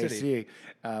Atlantic City.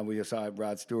 AC. We saw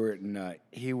Rod Stewart, and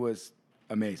he was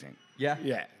amazing. Yeah?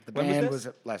 Yeah. The When was band this?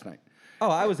 was last night. Oh,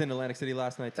 I was in Atlantic City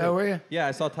last night too. Oh, were you? Yeah,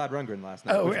 I saw Todd Rundgren last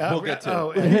night. which we'll get to.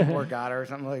 Borgata or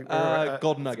something like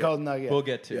Golden Nugget. Golden Nugget. We'll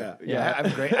get to. Yeah.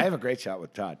 I have a great shot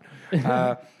with Todd.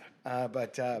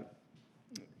 But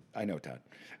I know Todd.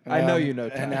 I know you know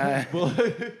Todd. And,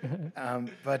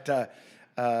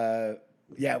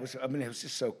 yeah, it was. I mean, it was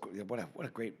just so. What a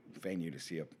great venue to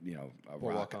see a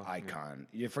rock Hall, icon.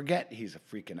 You forget he's a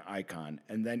freaking icon,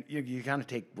 and then you kind of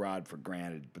take Rod for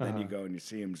granted, but then you go and you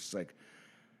see him, just like,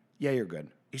 yeah, you're good.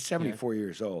 He's 74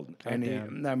 years old,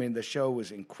 and I mean, the show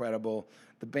was incredible.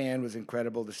 The band was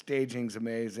incredible. The staging's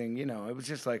amazing. You know, it was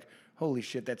just like, holy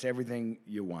shit, that's everything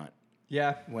you want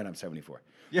Yeah. when I'm 74.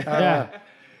 Yeah.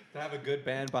 To have a good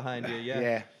band behind you, yeah.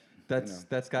 Yeah.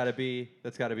 That's gotta be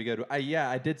good.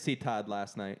 I did see Todd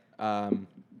last night.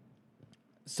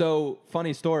 So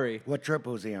funny story. What trip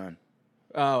was he on?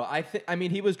 Oh, I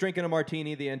mean, he was drinking a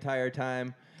martini the entire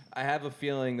time. I have a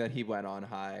feeling that he went on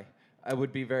high. I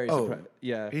would be very surprised.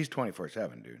 Yeah. He's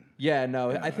 24/7, dude. Yeah, no,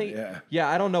 I think. yeah. Yeah,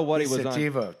 I don't know what He's he was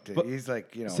sativa. on. Dude. But- He's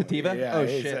like, Sativa? Yeah, Oh,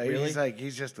 he's, shit, really?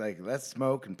 He's just like, let's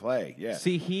smoke and play. Yeah.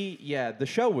 See, the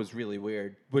show was really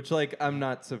weird, which, like, I'm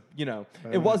not so,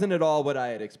 it wasn't at all what I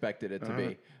had expected it to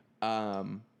be.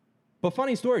 But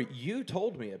funny story, you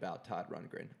told me about Todd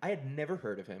Rundgren. I had never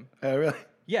heard of him. Really?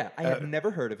 Yeah, I had never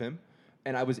heard of him.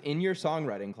 And I was in your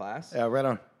songwriting class. Yeah, right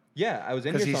on. Yeah, I was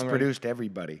in your Because he's songwriting. produced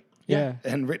everybody. Yeah.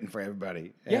 And written for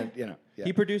everybody. Yeah. And, yeah.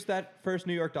 He produced that first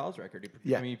New York Dolls record.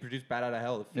 Yeah. I mean, he produced Bat Out of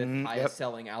Hell, the fifth highest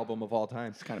selling album of all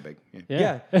time. It's kind of big.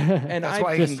 Yeah. Yeah. And That's I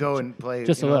why he can go and play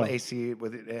just a little. AC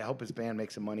with it, help his band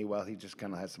make some money while he just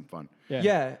kind of has some fun.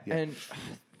 Yeah, and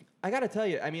I got to tell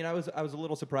you, I mean, I was a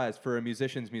little surprised for a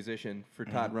musician's musician for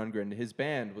Todd Rundgren. His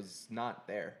band was not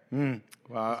there.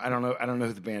 Well, I don't know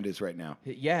who the band is right now.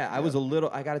 Yeah, I was a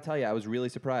little. I got to tell you, I was really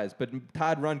surprised. But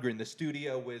Todd Rundgren, the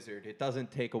studio wizard, it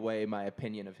doesn't take away my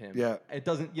opinion of him. Yeah. It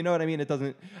doesn't. You know what I mean? It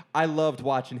doesn't. I loved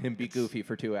watching him be goofy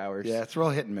for 2 hours. Yeah, it's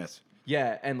real hit and miss.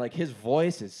 Yeah, and like his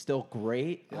voice is still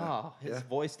great. Yeah. Oh, his Yeah.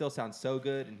 voice still sounds so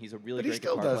good, and he's a really But he great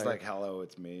still guitar does player. like "Hello,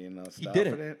 it's me" and stuff. He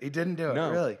didn't. He didn't do it.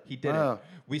 No, really. he didn't. Oh.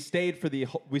 We stayed for the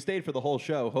whole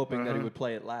show, hoping that he would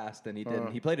play it last, and he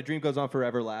didn't. He played "A Dream Goes On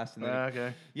Forever" last, and then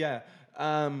Okay. yeah.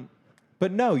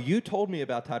 But no, you told me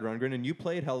about Todd Rundgren, and you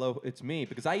played "Hello, It's Me"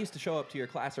 because I used to show up to your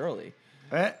class early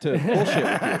Eh? to bullshit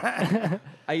with you.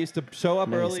 I used to show up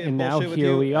Nice. early and And now bullshit with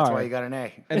here you. we That's are. why you got an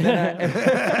A. And then,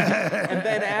 and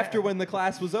then after when the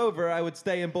class was over, I would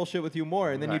stay and bullshit with you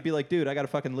more, and then Right. you'd be like, "Dude, I gotta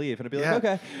fucking leave," and I'd be Yeah. like,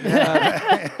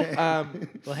 "Okay."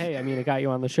 Well, hey, I mean, it got you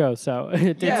on the show, so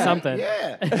it did Yeah. something.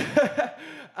 Yeah.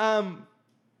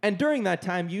 And during that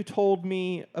time, you told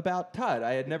me about Todd.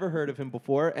 I had never heard of him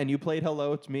before, and you played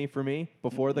Hello to Me for me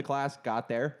before the class got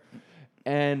there.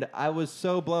 And I was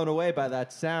so blown away by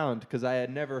that sound because I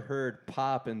had never heard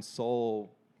pop and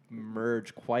soul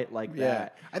merge quite like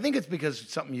that. I think it's because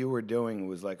something you were doing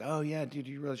was like, oh yeah, dude,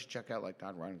 you really should check out like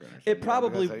Todd Rundgren. Or something. It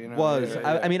probably Because, was.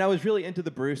 yeah. I mean, I was really into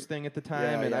the Bruce thing at the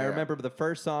time, and I yeah. remember the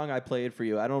first song I played for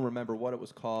you. I don't remember what it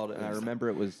was called, and I remember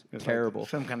it was It's like terrible.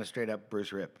 some kind of straight up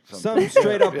Bruce Rip. Some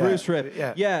straight up Yeah, Bruce rip.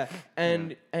 yeah.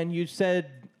 And you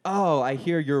said, "Oh, I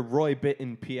hear your Roy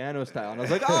Bittan piano style," and I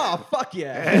was like, "Oh, fuck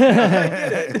yeah, I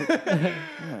did it."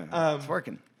 It's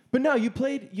working. But no, you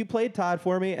played Todd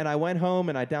for me, and I went home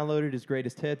and I downloaded his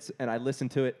greatest hits, and I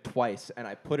listened to it twice, and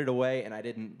I put it away, and I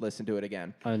didn't listen to it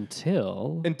again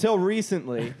until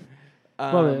recently.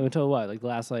 Well, until what? Like the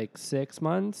last 6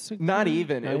 months? Not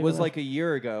even. Not It was even? like a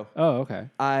year ago. Oh, okay.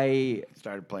 I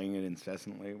Started playing it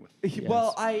incessantly.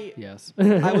 well, I Yes.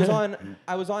 I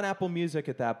was on Apple Music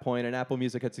at that point, and Apple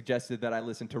Music had suggested that I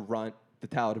listen to the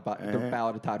Ballad of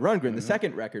Todd Rundgren, the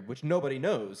second record, which nobody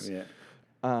knows. Yeah.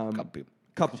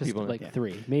 Couple Just people, like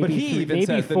 3, maybe. but he three, even maybe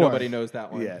says 4. that nobody knows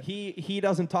that one. Yeah. He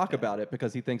doesn't talk about it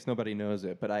because he thinks nobody knows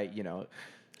it. But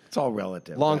It's all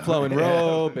relative. Long though. Flowing Yeah.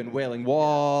 Robe and Wailing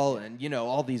Wall and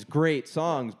all these great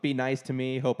songs. Be Nice to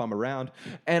Me, Hope I'm Around.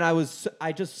 And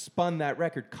I just spun that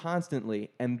record constantly.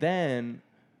 And then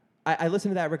I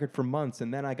listened to that record for months,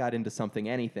 and then I got into Something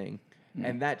Anything.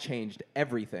 And that changed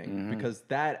everything because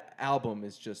that album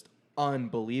is just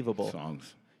unbelievable.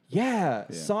 Songs. Yeah,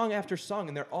 song after song,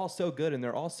 and they're all so good, and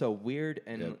they're all so weird,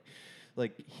 and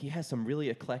he has some really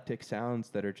eclectic sounds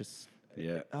that are just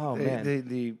Oh man,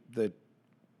 The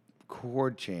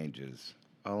chord changes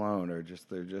alone are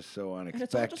they're just so unexpected.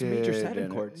 it's all just major 7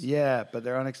 chords. Yeah, but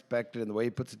they're unexpected, and the way he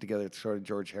puts it together, it's sort of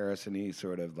George Harrison-y,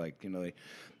 sort of like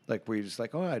where you're just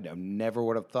like, oh, I never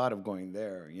would have thought of going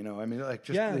there. I mean, like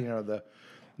just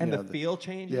the feel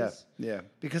changes. Yeah,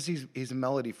 because he's a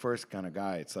melody first kind of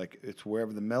guy. It's like it's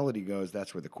wherever the melody goes,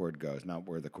 that's where the chord goes, not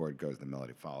where the chord goes, the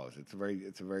melody follows.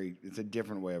 It's a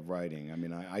different way of writing. I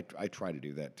mean, I try to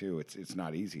do that too. It's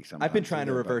not easy sometimes. I've been trying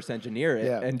to either, but- reverse engineer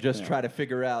it and just yeah. try to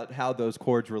figure out how those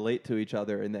chords relate to each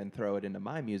other, and then throw it into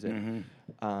my music.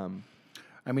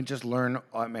 I mean, just learn.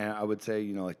 I mean, I would say,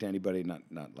 like to anybody, not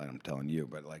like I'm telling you,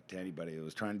 but like to anybody who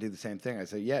was trying to do the same thing, I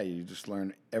say, yeah, you just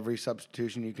learn every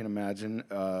substitution you can imagine.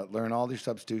 Learn all your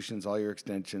substitutions, all your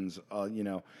extensions,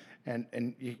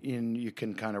 and you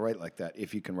can kind of write like that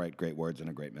if you can write great words and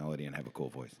a great melody and have a cool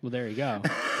voice. Well, there you go.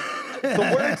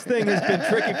 The words thing has been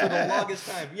tricky for the longest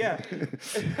time. Yeah.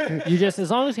 You just, as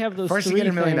long as you have those First, you 3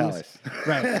 get $1 million. things,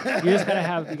 right? You just gotta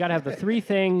have the 3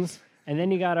 things. And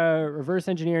then you gotta reverse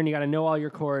engineer, and you gotta know all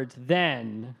your chords.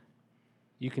 Then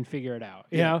you can figure it out.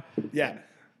 You know? Yeah.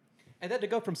 And then to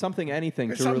go from Something Anything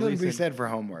There's to something to releasing. be said for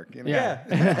homework. Yeah.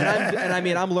 and I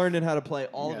mean, I'm learning how to play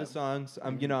all of his songs.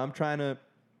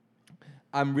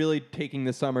 I'm really taking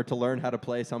the summer to learn how to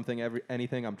play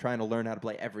anything. I'm trying to learn how to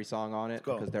play every song on it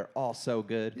Cool. because they're all so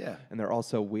good. Yeah. And they're all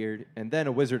so weird. And then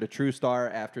A Wizard, a True Star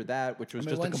after that, which was I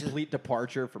mean, just a once you- complet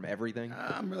departure from everything.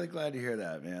 I'm really glad to hear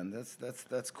that, man.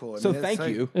 That's cool. I So mean, it's thank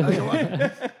like- you. Oh, you're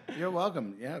welcome. You're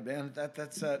welcome. Yeah, man.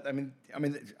 That's.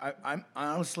 I'm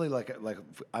honestly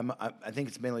I think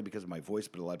it's mainly because of my voice,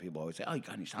 but a lot of people always say, "Oh,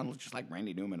 God, you sound just like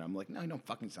Randy Newman." I'm like, no, you don't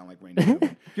fucking sound like Randy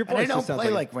Newman. Your And I voice don't just sounds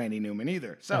play like- like Randy Newman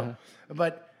either. So,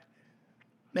 but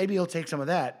maybe you'll take some of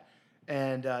that.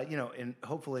 And and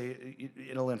hopefully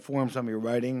it'll inform some of your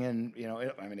writing, and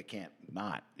it can't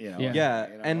not, Yeah. Yeah,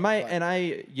 and but-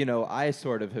 I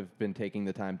sort of have been taking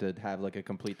the time to have like a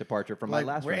complete departure from my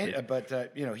last record.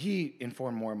 But he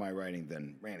informed more of my writing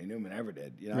than Randy Newman ever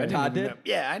did. I Todd didn't even did? know-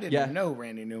 yeah, I didn't Yeah. even know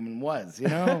Randy Newman was.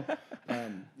 So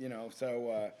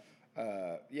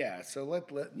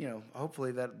let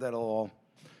hopefully that'll all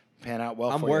pan out well.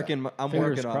 I'm for you. working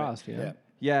Fingers on crossed. it. Yeah.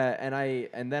 Yeah,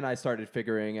 and then I started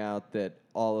figuring out that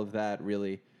all of that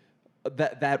really,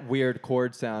 that weird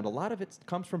chord sound, a lot of it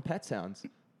comes from Pet Sounds.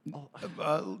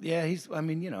 Yeah, he's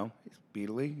Beatley.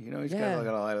 He's Yeah.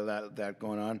 got a lot of that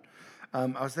going on. I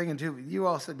was thinking too. You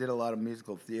also did a lot of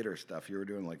musical theater stuff. You were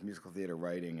doing like musical theater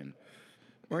writing and.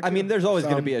 weren't I you? mean, there's always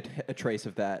going to Some- be a trace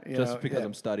of that you just know, because yeah.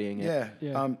 I'm studying it. Yeah.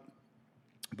 Yeah.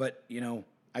 But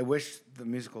I wish the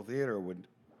musical theater would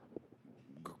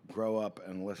grow up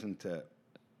and listen to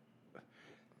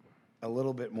a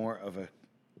little bit more of a.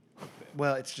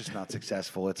 Well, it's just not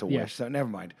successful. It's a Yeah. wish. So never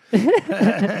mind.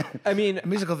 I mean,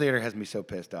 Musical theater has me so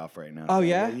pissed off right now. Oh, So,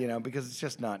 yeah? because it's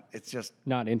just not. It's just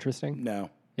Not interesting. no.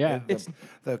 Yeah.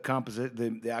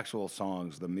 The actual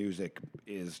songs, the music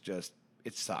is just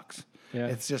it sucks. Yeah.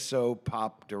 It's just so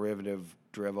pop derivative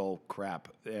drivel crap.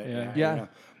 Yeah.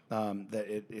 that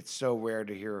it's so rare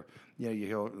to hear. You know, you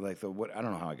hear like I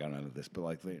don't know how I got into this, but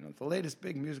like the latest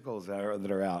big musicals that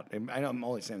are out. And I know I'm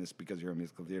only saying this because you're a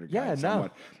musical theater guy. Yeah, and no.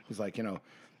 someone who's like, you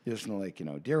listen to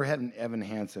like, Dear Evan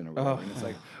Hansen or whatever. And it's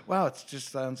like, wow, it just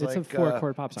sounds It's like a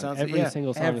four-chord pop song. Every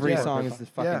single song. Every is a song four-chord is the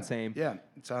pop. fucking same. Yeah,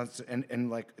 it sounds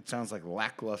it sounds like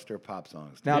lackluster pop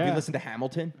songs. Now, if you Yeah. listen to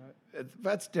Hamilton,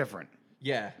 That's different.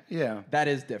 yeah, Yeah, that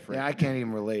is different. yeah. I can't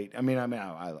even relate. I mean,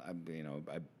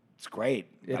 it's great,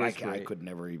 It but is I great. could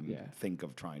never even Yeah. think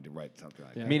of trying to write something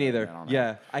like Yeah. that. Me neither. I don't know.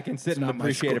 Yeah, I can sit It's and not my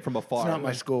appreciate school- it from afar. It's not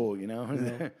my school,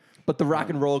 But the rock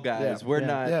and roll guys, Yeah. we're Yeah.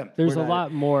 not. Yeah. There's we're a not-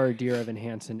 lot more Dear Evan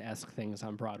Hansen-esque things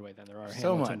on Broadway than there are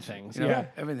So Hamilton much things. Yeah,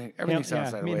 everything sounds yeah.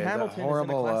 that I mean, way. The Hamilton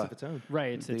horrible. is in a class of its own.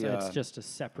 Right. It's The, just a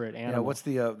separate animal. What's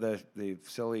the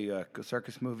silly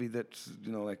circus movie that's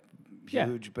like Yeah.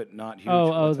 huge but not huge? Oh,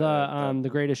 What's, the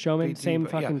Greatest Showman. BT, Same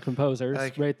but yeah. fucking composers.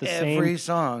 Like write the every same.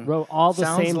 song Wrote all the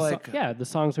sounds same. like- Yeah, the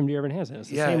songs from Dear Evan Hansen. It's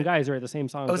the Yeah. same guys who write the same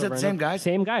songs. Oh, is it over the and same over. guys?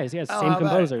 Same guys. Yes, Oh, same how about it?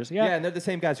 composers. Yeah. Yeah. and they're the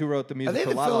same guys who wrote the Are music they for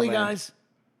the La La Philly Land. guys?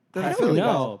 They're I the don't Philly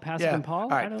know. guys. Pasek and Paul?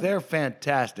 All I right, don't- they're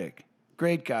fantastic,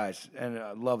 great guys, and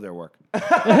I love their work.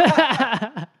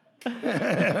 Got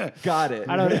it.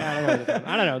 I don't know.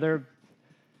 I don't know. They're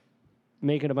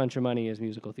making a bunch of money as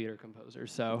musical theater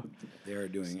composers. So They're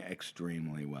doing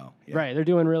extremely well. Yeah. right, they're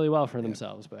doing really well for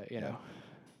themselves. But you know,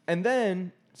 And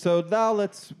then, so now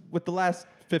with the last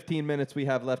 15 minutes we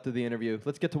have left of the interview,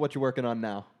 let's get to what you're working on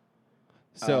now.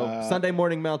 So Sunday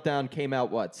Morning Meltdown came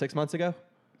out, what, 6 months ago?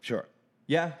 Sure.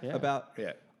 Yeah, Yeah. about.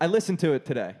 Yeah. I listened to it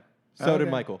today. So did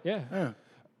Okay. Michael. yeah.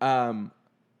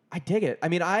 I dig it. I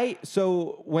mean,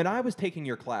 so when I was taking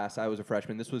your class, I was a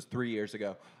freshman. This was 3 years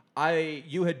ago.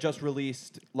 You had just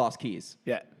released Lost Keys,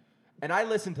 Yeah. and I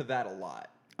listened to that a lot.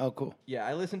 Oh, cool. Yeah,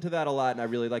 I listened to that a lot, and I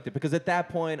really liked it because at that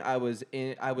point I was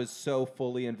so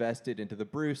fully invested into the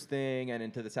Bruce thing and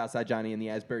into the Southside Johnny and the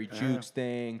Asbury Jukes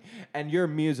thing, and your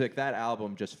music, that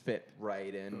album just fit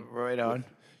right in. Right on.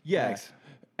 Yeah, Thanks.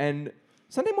 and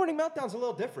Sunday Morning Meltdown's a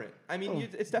little different. I mean,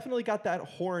 it's definitely got that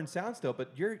horn sound still, but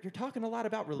you're talking a lot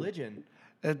about religion.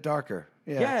 Darker.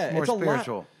 Yeah. Yeah, It's more a lot.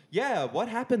 spiritual. Yeah, what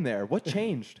happened there? What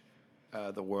changed?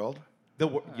 The world.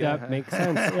 That makes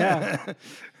sense. Yeah.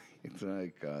 It's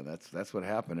like that's what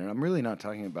happened, and I'm really not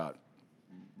talking about.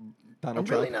 Donald I'm Trump.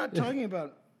 really not talking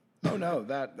about. Oh no,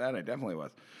 that I definitely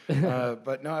was.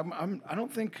 But no, I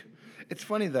don't think. It's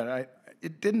funny that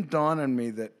it didn't dawn on me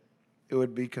that it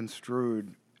would be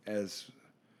construed as.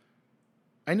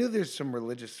 I knew there's some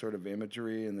religious sort of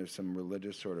imagery and there's some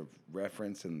religious sort of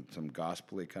reference and some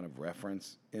gospel-y kind of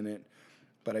reference in it,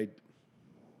 but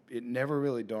it never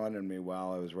really dawned on me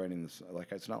while I was writing this.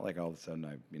 Like, it's not like all of a sudden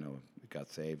I got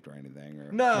saved or anything.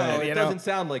 Or No, you it know? doesn't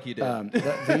sound like you did.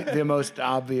 The most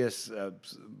obvious, the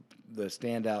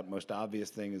standout, most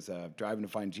obvious thing is Driving to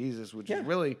Find Jesus, which is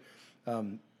really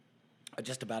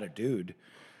just about a dude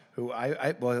who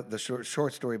well, the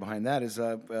short story behind that is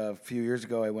a few years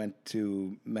ago I went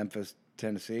to Memphis,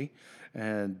 Tennessee,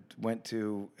 and went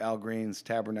to Al Green's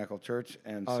Tabernacle Church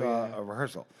and saw a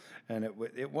rehearsal, and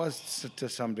it was to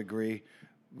some degree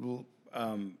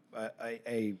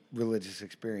a religious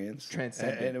experience,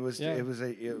 Transcendent. and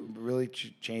it really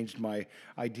changed my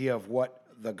idea of what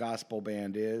the gospel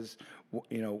band is.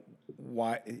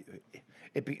 Why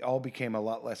it all became a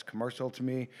lot less commercial to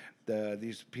me.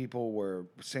 These people were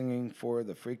singing for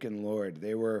the freaking Lord.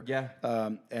 They were,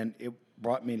 and it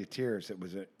brought me to tears. It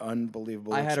was an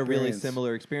unbelievable. I had a really experience.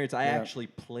 similar experience. I actually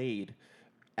played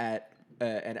at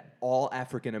an all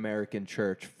African American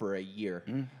church for a year.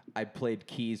 I played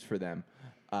keys for them.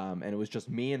 And it was just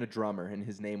me and a drummer, and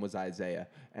his name was Isaiah.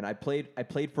 And I played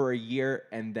for a year,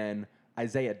 and then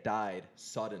Isaiah died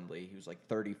suddenly. He was like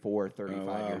 34,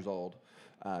 35 years old.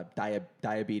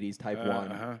 Diabetes type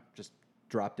 1, just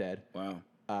dropped dead.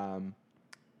 Wow.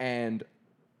 And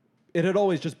it had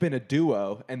always just been a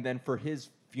duo. And then for his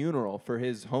funeral, for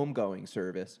his homegoing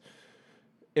service,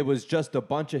 it was just a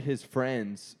bunch of his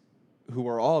friends who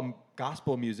were all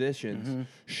gospel musicians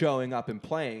showing up and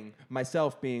playing,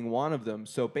 myself being one of them.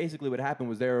 So basically what happened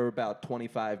was there were about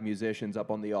 25 musicians up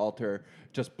on the altar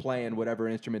just playing whatever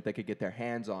instrument they could get their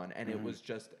hands on. And it was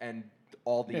just, and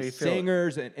all you these feel it.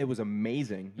 singers, and it was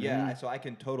amazing. Yeah, so I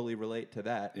can totally relate to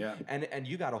that. Yeah. And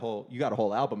you got a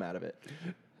whole album out of it.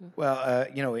 Well,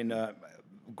 in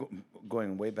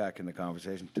going way back in the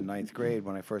conversation to ninth grade,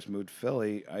 when I first moved to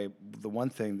Philly,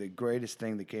 the greatest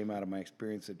thing that came out of my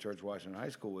experience at George Washington High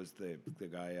School was the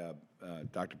guy,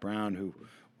 Dr. Brown, who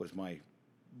was my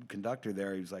conductor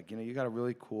there. He was like, you got a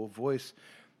really cool voice.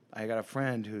 I got a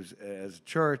friend who's as a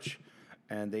church,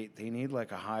 and they need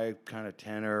like a high kind of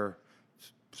tenor,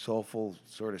 soulful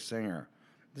sort of singer.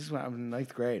 This is when I was in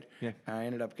ninth grade. Yeah. I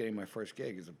ended up getting my first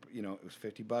gig. It was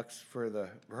 $50 for the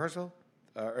rehearsal,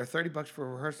 or $30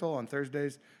 for rehearsal on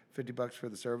Thursdays, $50 for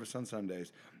the service on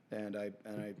Sundays, and I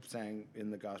sang in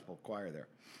the gospel choir there.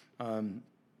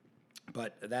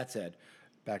 But that said,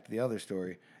 back to the other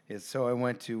story is so I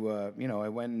went to I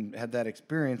went and had that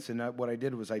experience, and what I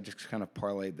did was I just kind of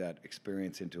parlayed that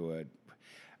experience into a.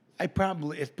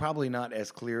 It's probably not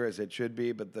as clear as it should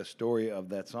be, but the story of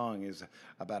that song is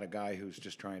about a guy who's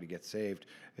just trying to get saved.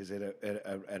 Is at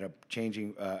a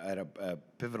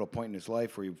pivotal point in his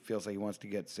life where he feels like he wants to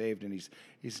get saved, and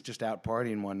he's just out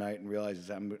partying one night and realizes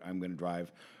I'm going to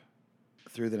drive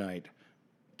through the night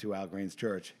to Al Green's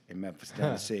church in Memphis,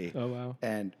 Tennessee. Oh wow!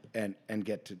 And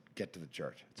get to the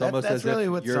church. It's almost that's as really if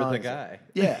what you're song the is. guy.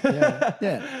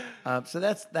 Yeah. So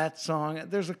that's that song.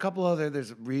 There's a couple other.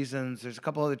 There's Reasons. There's a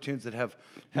couple other tunes that have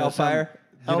Hellfire.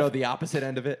 some- You know, the opposite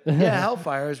end of it. yeah,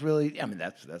 Hellfire is really. I mean,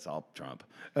 that's all Trump.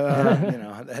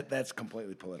 That's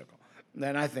completely political.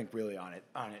 And I think really on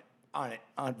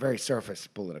very surface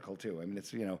political too. I mean,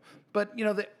 it's but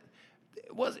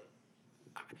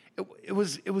it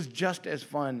was just as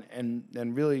fun and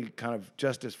really kind of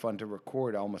just as fun to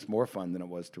record, almost more fun than it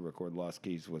was to record Lost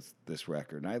Keys was this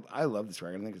record. And I love this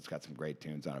record. I think it's got some great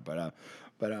tunes on it.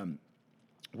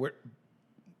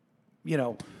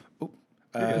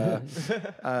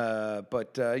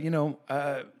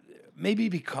 Maybe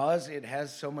because it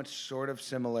has so much sort of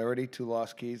similarity to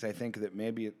Lost Keys, I think that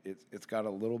maybe it's got a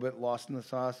little bit lost in the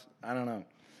sauce. I don't know.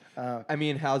 I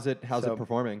mean, how's it So-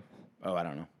 performing? Oh, I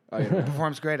don't know. Oh, you don't know. It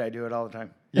performs great. I do it all the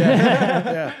time.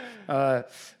 Yeah. Yeah.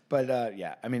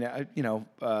 I mean,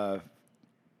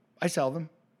 I sell them.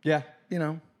 Yeah.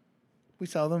 We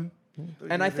sell them.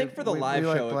 And I think for the we live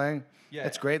like show, playing. yeah.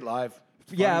 It's great live.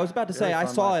 It's Yeah, fun. I was about to say, Really I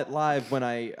fun saw live. it live when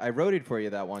I roadied for you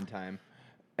that one time.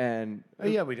 And Oh,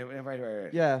 yeah, we did. Right.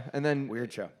 yeah, and then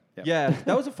Weird show. Yep. Yeah,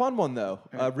 that was a fun one though.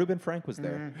 Ruben Frank was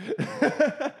there.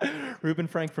 Ruben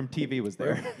Frank from TV was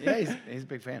there. Yeah, he's a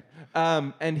big fan.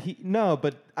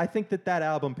 But I think that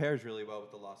album pairs really well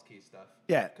with the Lost Keys stuff.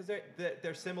 Yeah. because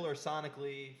they're similar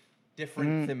sonically,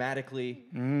 different thematically,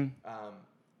 and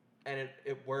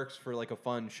it works for like a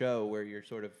fun show where you're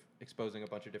sort of exposing a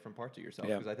bunch of different parts of yourself.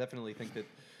 Yeah. Because I definitely think that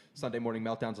Sunday Morning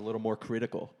Meltdown's a little more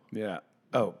critical. Yeah.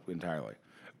 Oh, entirely.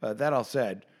 That all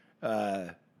said,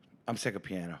 I'm sick of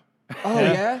piano. Oh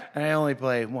yeah. And I only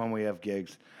play when we have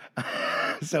gigs.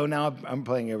 So now I'm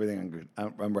playing everything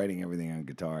I'm writing everything on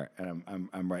guitar, and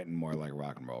I'm writing more like a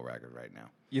rock and roll record right now.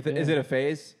 Is it a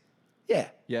phase? Yeah.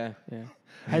 Yeah. Yeah.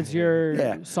 Has your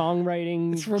Yeah.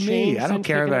 songwriting It's for me. changed I don't since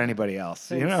care picking about up- anybody else.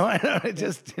 Thanks. I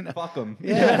just Fuck them.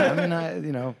 Yeah. I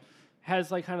mean,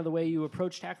 Has like kind of the way you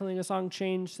approach tackling a song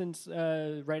changed since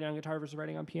writing on guitar versus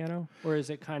writing on piano, or is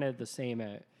it kind of the same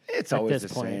at? It's at always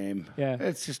this the point? same. Yeah.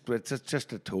 It's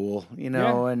just a tool,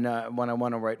 Yeah. And when I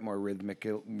want to write more rhythmic,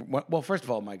 well, first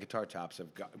of all, my guitar chops have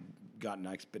gotten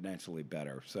exponentially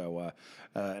better. So,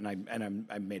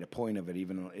 I made a point of it,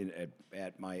 even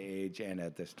at my age and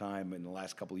at this time. In the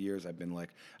last couple of years, I've been like,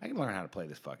 I can learn how to play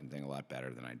this fucking thing a lot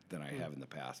better than I have in the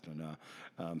past.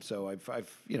 And so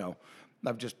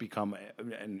I've just become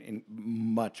a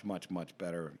much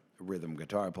better rhythm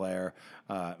guitar player,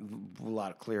 a lot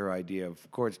of clearer idea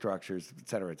of chord structures, et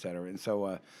cetera, and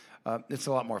so it's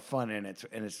a lot more fun, and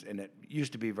it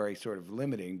used to be very sort of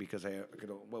limiting because I could,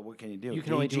 well, what can you do? You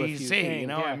can only do a G, few C, things,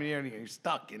 yeah. I mean, you're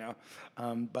stuck,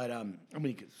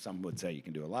 some would say you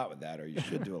can do a lot with that, or you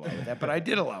should do a lot with that, but I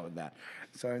did a lot with that,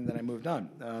 so and then I moved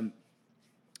on.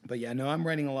 But yeah, no, I'm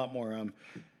writing a lot more.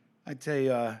 I'd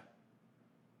say.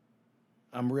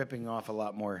 I'm ripping off a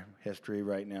lot more history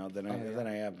right now than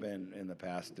I have been in the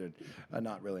past.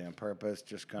 Not really on purpose,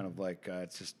 just kind of like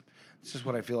it's just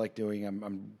what I feel like doing.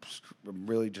 I'm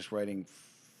really just writing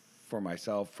for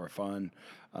myself for fun.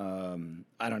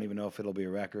 I don't even know if it'll be a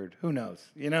record. Who knows?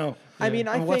 I mean,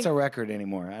 I what's think- a record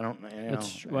anymore? I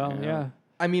don't. Yeah.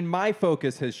 I mean, my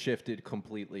focus has shifted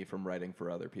completely from writing for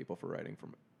other people for writing for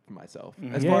myself.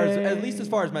 As far as, at least as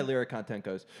far as my lyric content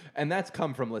goes, and that's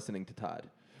come from listening to Todd.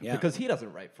 Yeah. Because he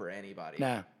doesn't write for anybody.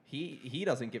 Nah. He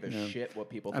doesn't give a shit what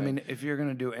people I think. mean, if you're going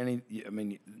to do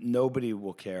nobody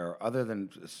will care other than,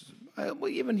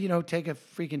 even, take a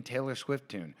freaking Taylor Swift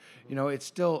tune. It's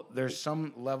still, there's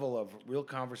some level of real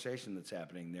conversation that's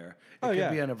happening there. It could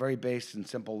be on a very base and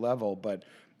simple level, but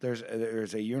there's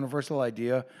a universal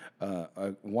idea,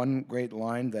 one great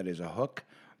line that is a hook,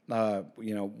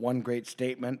 one great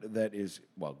statement that is,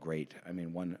 well, great. I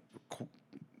mean, one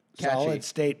Catchy.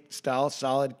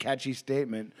 solid, catchy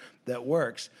statement that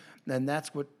works, and that's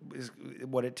what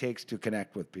it takes to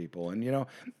connect with people. And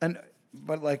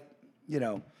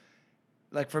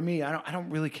like for me, I don't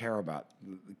really care about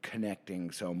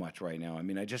connecting so much right now. I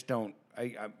mean, I just don't.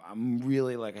 I'm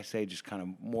really, like I say, just kind of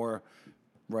more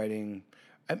writing.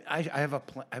 I have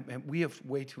we have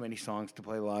way too many songs to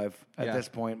play live at this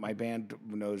point. My band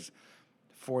knows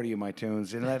 40 of my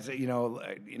tunes, and that's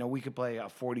we could play a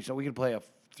 40. So we could play a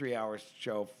 3-hour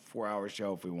show, 4-hour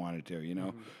show if we wanted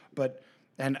to, But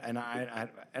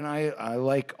I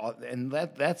like and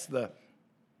that's the.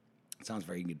 It sounds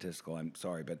very egotistical. I'm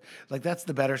sorry, but like that's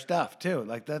the better stuff too.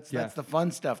 Like that's the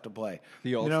fun stuff to play.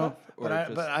 The old stuff, or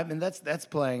but I mean that's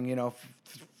playing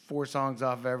 4 songs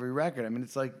off of every record. I mean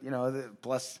it's like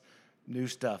plus new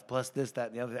stuff, plus this, that,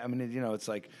 and the other. I mean it's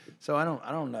like so I don't.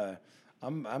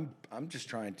 I'm just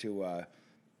trying to.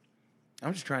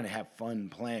 I'm just trying to have fun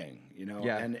playing,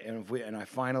 Yeah. And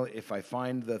if I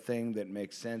find the thing that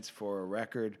makes sense for a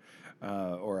record,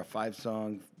 or a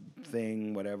 5-song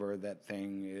thing, whatever that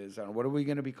thing is, I don't know, what are we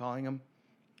going to be calling them?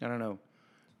 I don't know.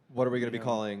 What are we going to be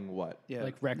calling what? Yeah,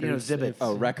 Like records, Zibbit.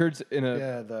 Oh, records in a.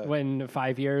 Yeah, When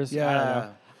 5 years?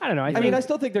 Yeah. I don't know. I mean, I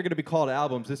still think they're going to be called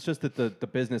albums. It's just that the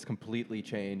business completely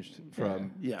changed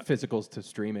from Yeah. physicals to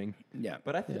streaming. Yeah.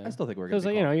 But I still think we're going Because to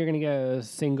be you're gonna get a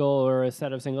single or a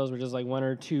set of singles, which is like 1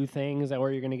 or 2 things,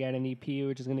 or you're gonna get an EP,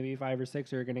 which is gonna be 5 or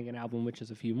 6, or you're gonna get an album, which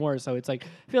is a few more. So it's like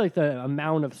I feel like the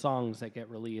amount of songs that get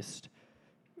released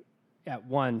at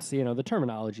once, the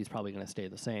terminology is probably gonna stay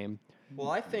the same.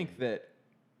 Well, I think that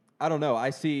I don't know.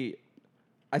 I see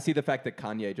the fact that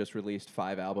Kanye just released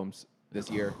 5 albums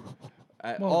this year.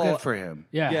 Well, good for him.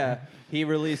 Yeah. He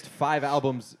released 5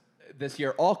 albums this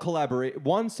year, all collaborate.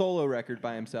 1 solo record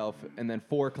by himself, and then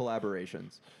 4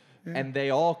 collaborations, and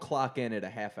they all clock in at a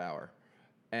half hour.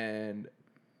 And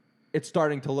it's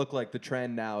starting to look like the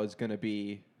trend now is going to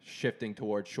be shifting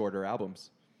towards shorter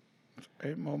albums.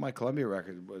 Well, my Columbia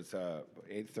record was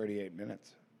 38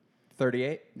 minutes.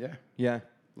 38. Yeah, Yeah.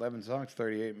 11 songs,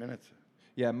 38 minutes.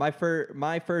 Yeah, my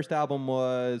first album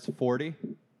was 40,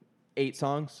 8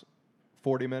 songs,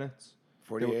 40 minutes.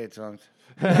 48 songs.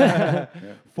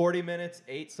 40 minutes,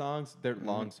 8 songs. They're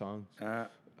long songs.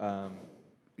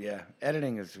 Yeah,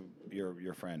 editing is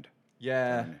your friend.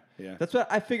 Yeah. Yeah. That's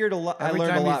what I figured a lot. I Every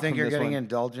learned time a lot you think from you're this getting one.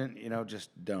 indulgent, just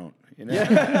don't.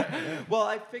 Well,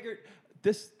 I figured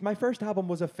my first album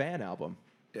was a fan album.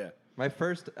 Yeah. My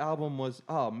first album was,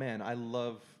 oh man, I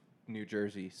love New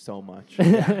Jersey so much.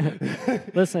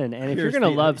 Listen, and if you're Here's gonna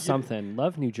the- love something,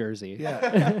 love New Jersey.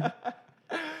 Yeah.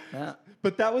 Yeah.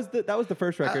 But that was the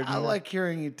first record. I like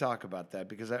hearing you talk about that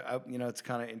because I it's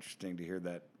kind of interesting to hear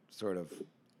that sort of,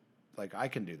 like I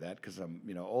can do that because I'm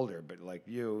older, but like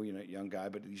you young guy,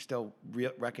 but you still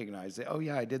recognize that. Oh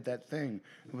yeah, I did that thing.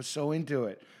 I was so into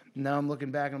it. Now I'm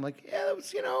looking back and I'm like, yeah, that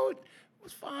was it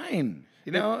was fine.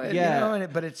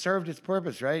 But it served its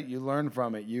purpose, right? You learned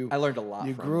from it. I learned a lot.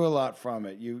 You from grew it. a lot from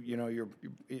it.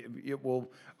 It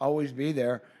will always be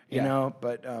there.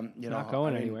 But not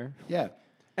going anywhere. Yeah.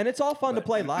 And it's all fun to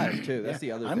play live too. That's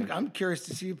the other thing. I'm curious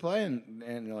to see you play,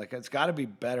 and like it's got to be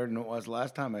better than it was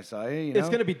last time I saw you. It's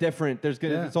going to be different.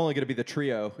 Yeah. It's only going to be the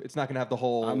trio. It's not going to have the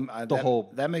whole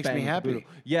that makes me bang happy. caboodle.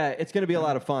 Yeah, it's going to be a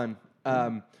lot of fun.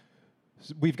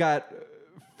 We've got,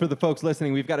 for the folks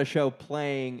listening, we've got a show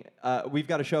playing. We've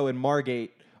got a show in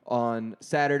Margate on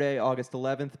Saturday, August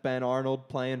 11th. Ben Arnold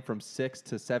playing from 6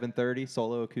 to 7:30,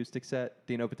 solo acoustic set.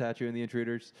 Dino Pataccio and the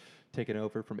Intruders taking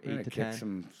over from 8 to kick 10.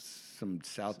 some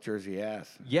South Jersey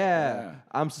ass. Yeah,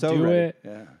 I'm so Do ready. it.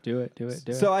 Yeah. Do it. Do it.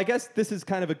 Do So it. I guess this is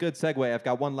kind of a good segue. I've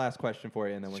got one last question for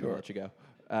you, and then we're Sure. going to let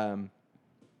you go.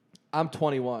 I'm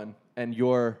 21, and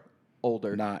you're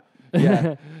older. Not.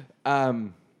 Yeah.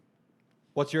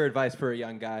 What's your advice for a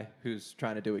young guy who's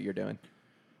trying to do what you're doing?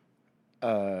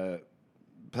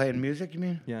 Playing music, you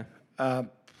mean? Yeah.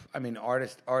 I mean,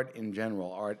 art in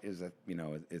general. Art is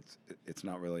it's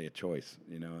not really a choice.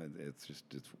 It's just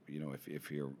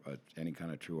if you're any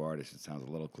kind of true artist, it sounds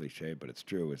a little cliche, but it's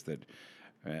true. Is that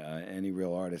any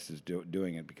real artist is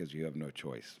doing it because you have no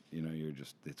choice.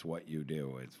 It's what you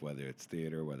do. It's whether it's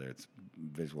theater, whether it's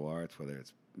visual arts, whether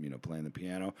it's playing the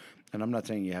piano. And I'm not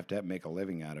saying you have to make a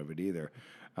living out of it either,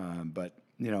 but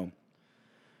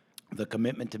the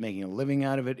commitment to making a living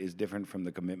out of it is different from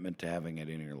the commitment to having it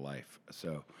in your life.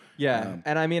 So Yeah,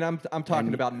 and I mean, I'm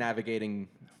talking about navigating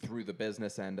through the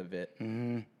business end of it.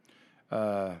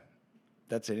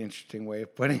 that's an interesting way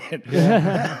of putting it.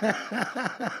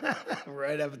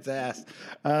 Right up its ass.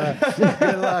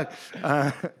 Good luck.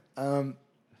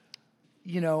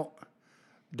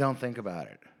 Don't think about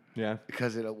it Yeah.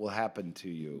 because it will happen to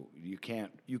you. You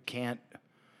can't.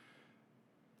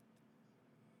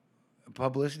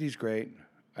 Publicity's great.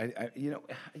 You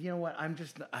know what?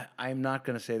 I'm not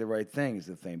going to say the right thing is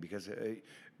the thing because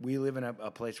we live in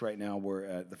a place right now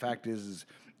where the fact is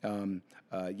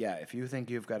if you think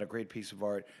you've got a great piece of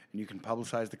art and you can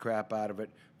publicize the crap out of it,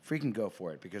 freaking go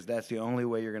for it, because that's the only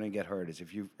way you're going to get heard is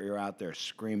if you're out there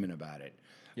screaming about it.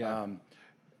 Yeah.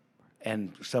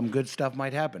 And some good stuff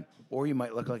might happen, or you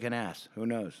might look like an ass. Who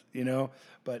knows? You know.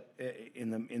 But in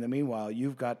the meanwhile,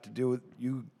 you've got to do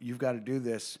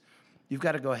this. You've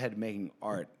got to go ahead making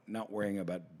art, not worrying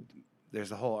about. There's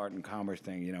the whole art and commerce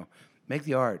thing. You know, make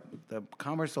the art. The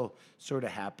commerce will sort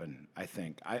of happen. I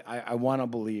think. I want to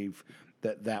believe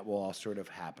that will all sort of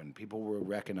happen. People will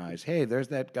recognize, hey, there's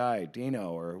that guy,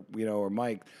 Dino, or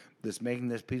Mike, that's making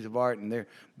this piece of art, and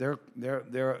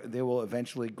they will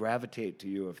eventually gravitate to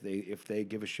you if they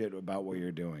give a shit about what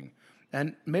you're doing,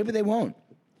 and maybe they won't.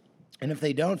 And if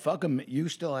they don't, fuck them. You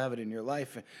still have it in your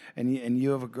life, and you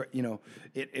have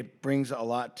it brings a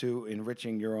lot to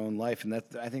enriching your own life, and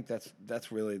I think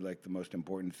that's really like the most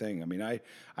important thing. I mean,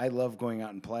 I love going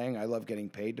out and playing. I love getting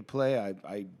paid to play.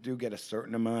 I do get a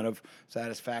certain amount of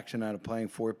satisfaction out of playing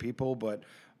for people, but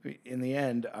in the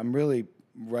end, I'm really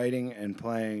writing and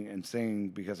playing and singing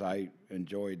because I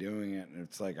enjoy doing it, and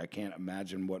it's like I can't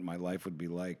imagine what my life would be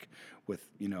like with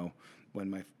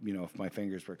when if my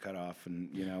fingers were cut off and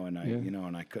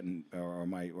I couldn't or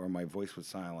my voice was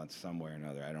silenced somewhere or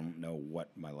another. I don't know what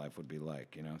my life would be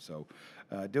like, So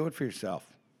do it for yourself.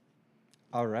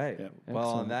 All right. Yeah. Well,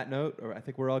 on that note, I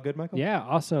think we're all good, Michael. Yeah,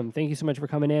 awesome. Thank you so much for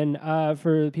coming in.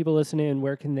 For people listening,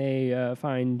 where can they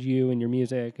find you and your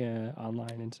music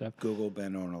online and stuff? Google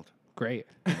Ben Arnold. Great.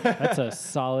 That's a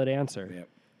solid answer. Yep.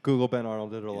 Google Ben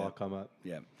Arnold. It'll all come up.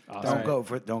 Yeah. Awesome.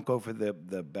 Don't go for the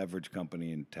beverage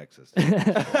company in Texas.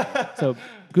 So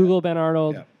Google Ben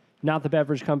Arnold, Yeah. not the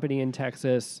beverage company in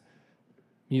Texas,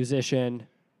 musician.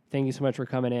 Thank you so much for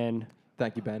coming in.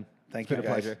 Thank you, Ben. Thank It's you, been a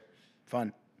guys. pleasure.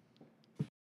 Fun.